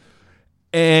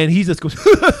 And he just goes,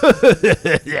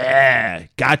 yeah,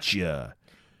 gotcha.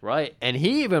 Right. And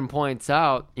he even points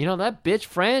out, that bitch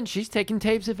Fran, she's taking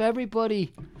tapes of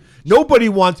everybody. Nobody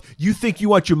wants, you think you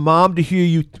want your mom to hear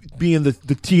you being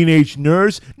the teenage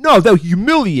nurse? No, they'll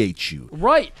humiliate you.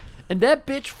 Right. And that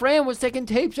bitch Fran was taking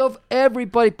tapes of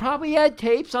everybody. Probably had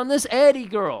tapes on this Eddie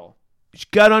girl. She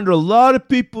got under a lot of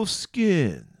people's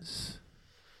skins.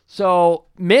 So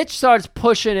Mitch starts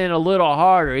pushing in a little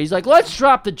harder. He's like, let's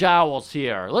drop the jowls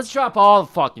here. Let's drop all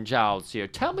the fucking jowls here.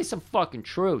 Tell me some fucking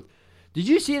truth. Did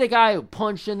you see the guy who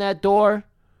punched in that door?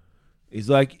 He's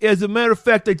like, as a matter of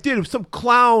fact, I did. It was some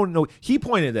clown. No, he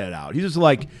pointed that out. He's just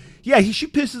like, yeah, she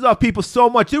pisses off people so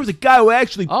much. There was a guy who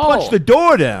actually punched the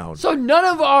door down. So none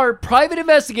of our private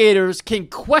investigators can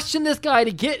question this guy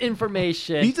to get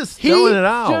information. He's just throwing it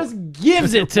out. He just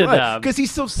gives it to them. Because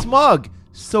he's so smug.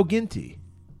 So Ginty.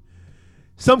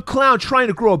 Some clown trying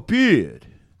to grow a beard.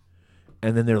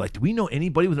 And then they're like, do we know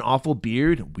anybody with an awful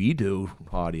beard? We do,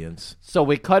 audience. So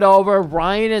we cut over.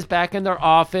 Ryan is back in their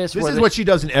office. This is what she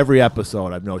does in every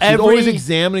episode, I've noticed. She's always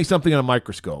examining something on a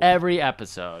microscope. Every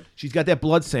episode. She's got that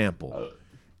blood sample.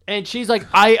 And she's like,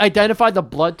 I identified the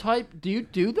blood type. Do you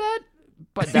do that?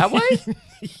 But that way?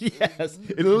 Yes.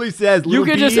 It literally says little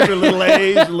you B's or little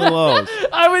A's or little O's.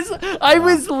 I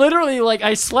was literally like,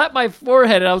 I slapped my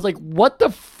forehead and I was like, what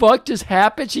the fuck just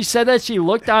happened? She said that, she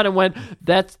looked down and went,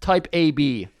 that's type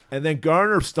AB. And then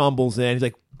Garner stumbles in. He's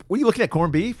like, what are you looking at,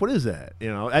 corned beef? What is that?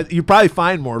 You probably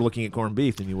find more looking at corned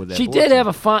beef than you would that. She did have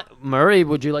a fun. Murray,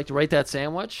 would you like to rate that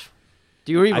sandwich?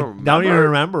 Do you even remember? I don't even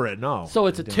remember it, no. So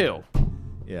it's a 2.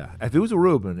 Yeah. If it was a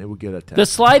Reuben, it would get a 10. The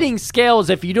sliding scale is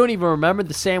if you don't even remember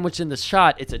the sandwich in the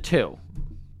shot, it's a 2.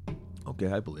 Okay,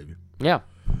 I believe you. Yeah.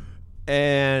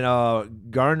 And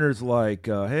Garner's like,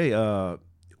 hey,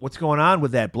 what's going on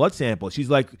with that blood sample? She's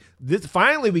like,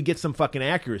 finally we get some fucking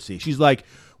accuracy. She's like,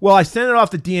 well, I sent it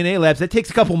off to DNA labs. That takes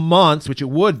a couple months, which it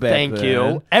would back Thank then.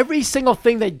 you. Every single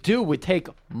thing they do would take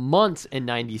months in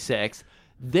 96.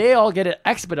 They all get it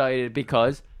expedited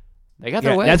because they got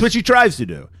their way. That's what she tries to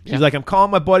do. She's like, I'm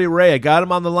calling my buddy Ray. I got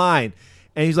him on the line.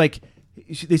 And he's like,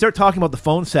 they start talking about the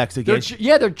phone sex again.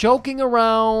 They're joking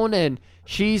around, and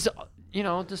she's,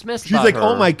 dismissed. She's like,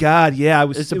 oh my God, yeah,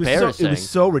 It's embarrassing. It was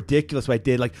so ridiculous what I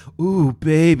did. Like, ooh,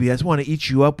 baby, I just want to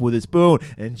eat you up with a spoon.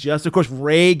 And just, of course,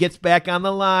 Ray gets back on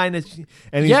the line.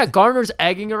 And Garner's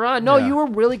egging her on. No, you were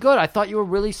really good. I thought you were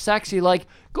really sexy. Like,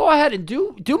 go ahead and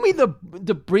do me the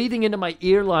breathing into my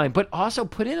ear line, but also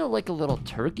put in a little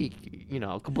turkey,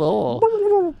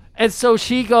 kaboom. And so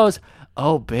she goes,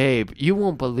 oh, babe, you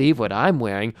won't believe what I'm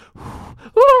wearing.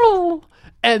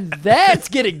 And that's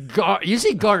getting you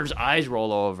see Garner's eyes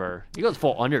roll over. He goes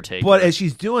full Undertaker. But as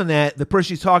she's doing that, the person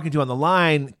she's talking to on the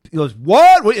line goes,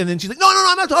 what? And then she's like, no,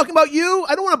 I'm not talking about you.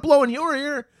 I don't want to blow in your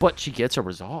ear. But she gets her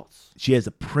results. She has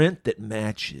a print that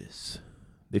matches.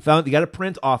 They got a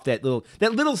print off that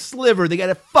little sliver. They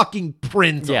got a fucking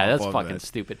print. Yeah, off that's of fucking it.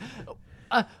 stupid.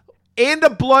 And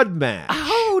a blood match.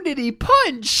 How did he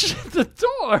punch the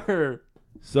door?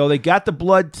 So they got the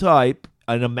blood type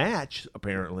and a match,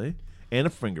 apparently, and a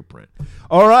fingerprint.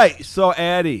 All right, so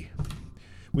Addie,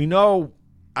 we know,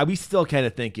 we still kind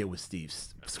of think it was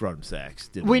Steve's scrotum sacks.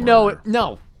 We know it.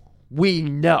 No, we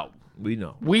know. We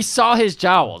know. We saw his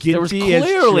jowls. Ginty there was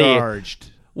clearly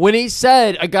charged. When he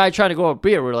said a guy trying to go a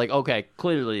beer, we're like, okay,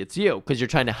 clearly it's you because you're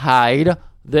trying to hide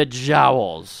the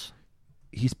jowls.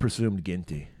 He's presumed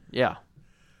Ginty. Yeah.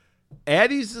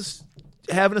 Addie's just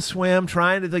having a swim,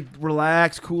 trying to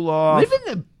relax, cool off. Living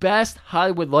the best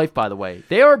Hollywood life, by the way.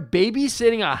 They are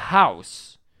babysitting a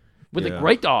house with a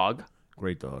great dog.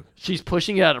 Great dog. She's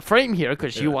pushing it out of frame here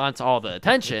because she wants all the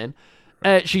attention.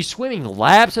 She's swimming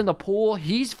laps in the pool.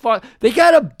 They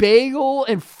got a bagel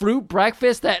and fruit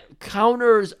breakfast that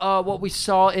counters what we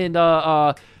saw in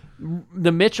the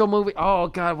Mitchell movie. Oh,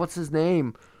 God, what's his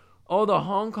name? Oh, the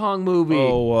Hong Kong movie.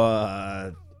 Oh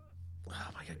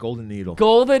my God, Golden Needle.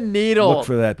 Golden Needle. Look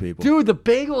for that, people. Dude, the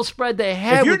bagel spread they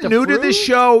had If you're with the new fruit, to this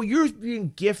show, you're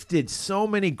being gifted so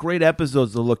many great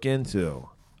episodes to look into.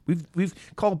 We've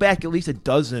called back at least a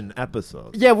dozen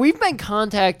episodes. Yeah, we've been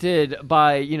contacted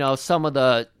by, some of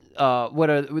the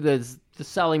the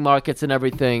selling markets and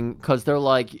everything because they're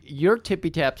like, your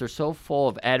Tippy-Taps are so full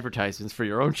of advertisements for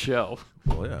your own show.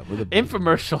 Well, yeah,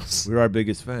 Infomercials. We're our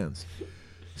biggest fans.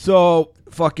 So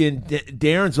fucking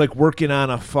Darren's working on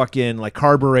a fucking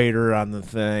carburetor on the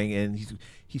thing, and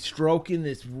he's stroking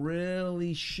this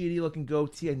really shitty looking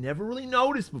goatee I never really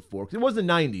noticed before because it was the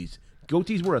 90s.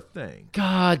 Goatees were a thing.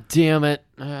 God damn it.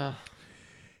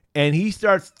 And he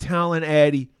starts telling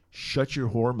Addie, shut your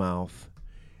whore mouth.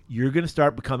 You're going to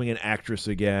start becoming an actress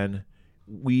again.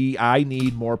 I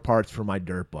need more parts for my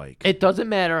dirt bike. It doesn't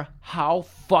matter how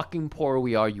fucking poor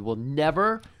we are. You will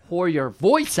never whore your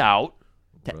voice out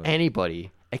to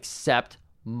anybody except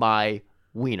my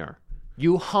wiener.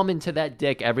 You hum into that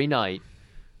dick every night,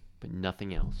 but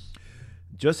nothing else.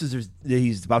 Just as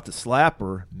he's about to slap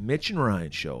her, Mitch and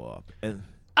Ryan show up. And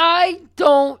I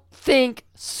don't think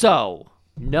so.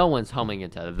 No one's humming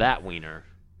into that wiener.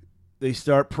 they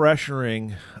start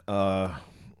pressuring our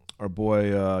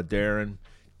boy Darren.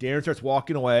 Darren starts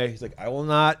walking away. He's like, I will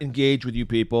not engage with you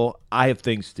people. I have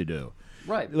things to do.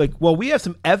 Right. Like, well, we have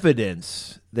some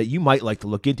evidence that you might like to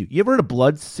look into. You ever heard of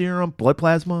blood serum, blood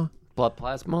plasma? Blood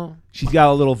plasma? She's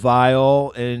got a little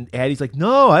vial, and Addie's like,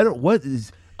 no, I don't. What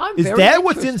is very that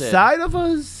what's interested. inside of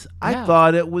us? Yeah. I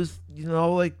thought it was,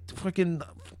 like fucking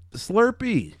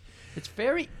Slurpee. It's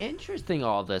very interesting,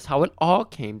 all this, how it all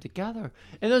came together.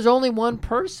 And there's only one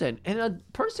person, and a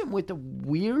person with a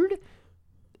weird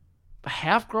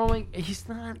half-growing, he's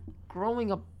not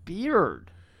growing a beard.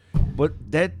 But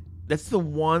that's the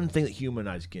one thing that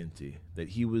humanized Ginty, that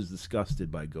he was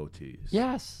disgusted by goatees.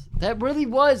 Yes, that really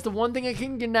was the one thing I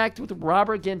can connect with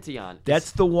Robert Ginty on.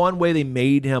 That's the one way they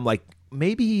made him, like,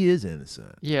 maybe he is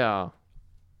innocent. Yeah.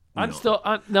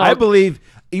 No. No. I believe,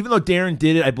 even though Darren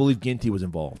did it, I believe Ginty was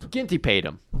involved. Ginty paid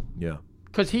him. Yeah.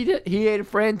 Because he ate a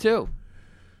friend, too.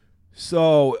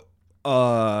 So,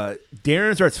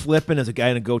 Darren starts flipping as a guy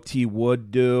in a goatee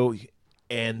would do,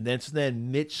 and then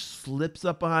Mitch slips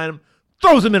up behind him,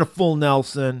 throws him in a full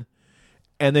Nelson,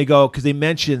 and they go, because they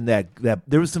mentioned that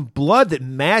there was some blood that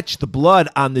matched the blood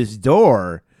on this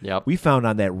door. Yep. We found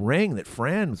on that ring that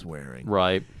Fran was wearing.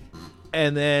 Right.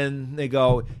 And then they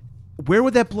go, where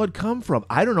would that blood come from?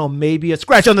 I don't know, maybe a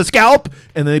scratch on the scalp.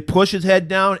 And then they push his head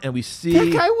down, and we see...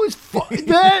 That guy was...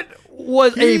 that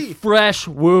was a fresh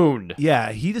wound.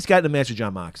 Yeah, he just got in a match with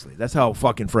John Moxley. That's how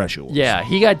fucking fresh it was. Yeah,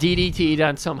 he got DDT'd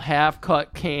on some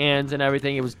half-cut cans and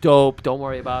everything. It was dope. Don't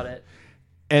worry about it.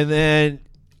 And then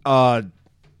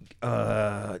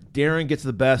Darren gets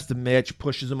the best of Mitch,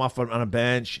 pushes him off on a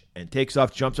bench, and takes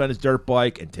off, jumps on his dirt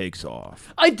bike, and takes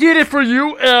off. I did it for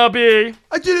you, Abby.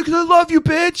 I did it because I love you,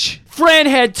 bitch. Fran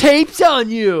had tapes on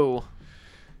you.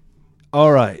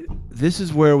 All right, this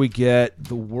is where we get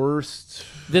the worst.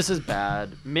 This is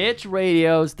bad. Mitch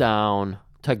radios down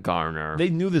to Garner. They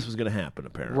knew this was going to happen,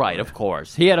 apparently. Right, of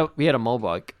course. He had a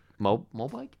mobike.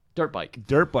 Mobike? Dirt bike.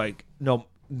 Dirt bike. No,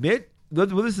 Mitch. Well,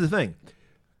 this is the thing.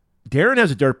 Darren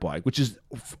has a dirt bike, which is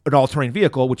an all-terrain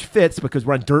vehicle, which fits because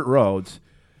we're on dirt roads.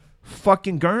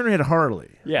 Fucking Garner had a Harley.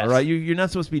 Yes. All right? You're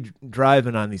not supposed to be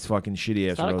driving on these fucking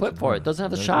shitty-ass roads. Not equipped for it. Doesn't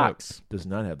have the shocks. Does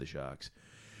not have the shocks.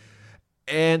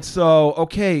 And so,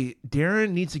 okay,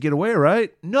 Darren needs to get away,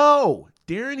 right? No.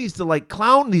 Darren needs to,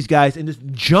 clown these guys and just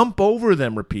jump over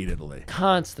them repeatedly.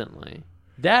 Constantly.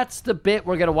 That's the bit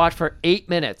we're going to watch for 8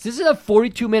 minutes. This is a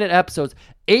 42-minute episode.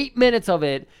 8 minutes of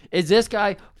it is this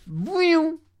guy...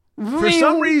 For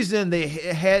some reason, they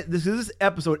had this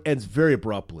episode ends very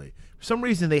abruptly. For some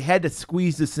reason, they had to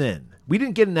squeeze this in. We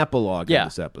didn't get an epilogue in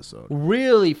this episode.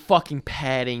 Really fucking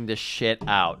padding the shit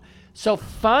out. So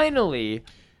finally,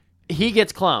 he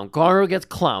gets clowned. Garner gets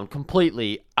clowned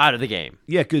completely out of the game.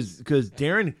 Yeah, because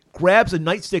Darren grabs a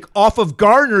nightstick off of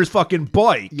Garner's fucking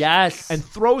bike. Yes. And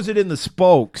throws it in the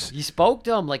spokes. He spoke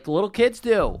to him like little kids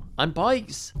do on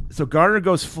bikes. So Garner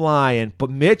goes flying, but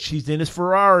Mitch, he's in his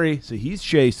Ferrari, so he's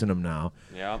chasing him now.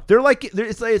 Yeah.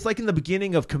 It's like in the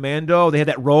beginning of Commando, they had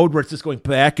that road where it's just going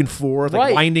back and forth,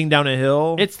 like winding down a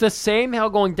hill. It's the same hill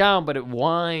going down, but it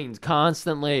winds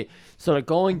constantly. So they're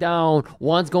going down,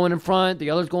 one's going in front,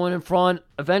 the other's going in front.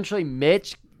 Eventually,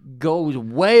 Mitch goes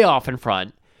way off in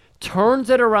front, turns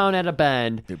it around at a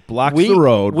bend. It blocks the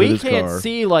road with his car. We can't car.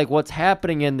 see what's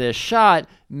happening in this shot.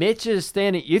 Mitch is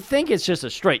standing. You think it's just a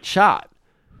straight shot.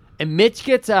 And Mitch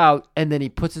gets out, and then he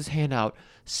puts his hand out.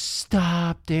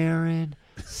 Stop, Darren.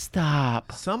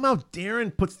 Stop. Somehow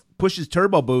Darren pushes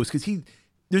turbo boost because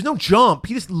there's no jump.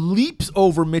 He just leaps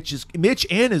over Mitch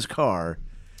and his car.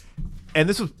 And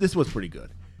this was pretty good.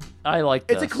 I like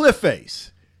this. It's a cliff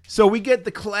face. So we get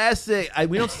the classic.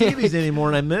 We don't see these anymore,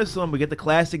 and I miss them. We get the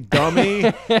classic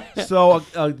dummy. So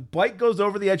a bike goes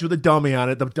over the edge with a dummy on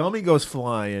it. The dummy goes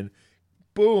flying.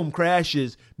 Boom,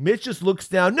 crashes. Mitch just looks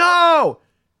down. No!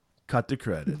 Cut the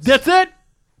credits.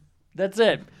 That's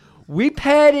it. We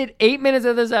padded 8 minutes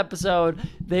of this episode.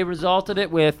 They resulted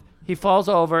it with he falls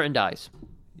over and dies.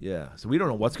 Yeah, so we don't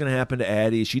know what's going to happen to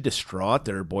Addie. Is she distraught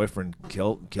that her boyfriend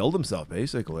killed himself,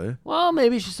 basically? Well,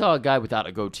 maybe she saw a guy without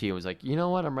a goatee and was like, you know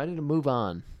what? I'm ready to move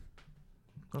on.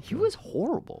 Okay. He was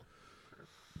horrible.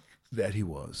 That he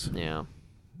was. Yeah.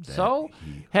 So,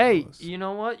 hey, you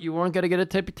know what? You weren't going to get a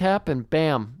tippy-tap, and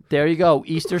bam, there you go.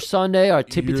 Easter Sunday, our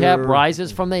tippy-tap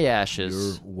rises from the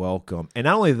ashes. You're welcome. And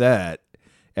not only that,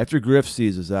 after Griff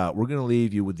sees us out, we're going to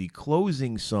leave you with the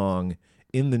closing song,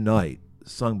 In the Night,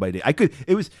 sung by Dave.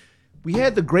 We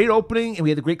had the great opening and we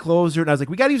had the great closer, and I was like,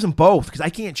 we got to use them both because I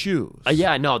can't choose.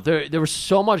 Yeah, no, there was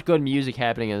so much good music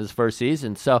happening in this first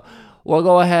season. So we'll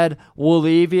go ahead, we'll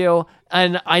leave you.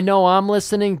 And I know I'm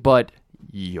listening, but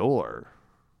you're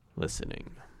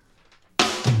listening. In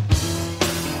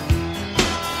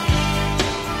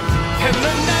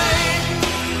the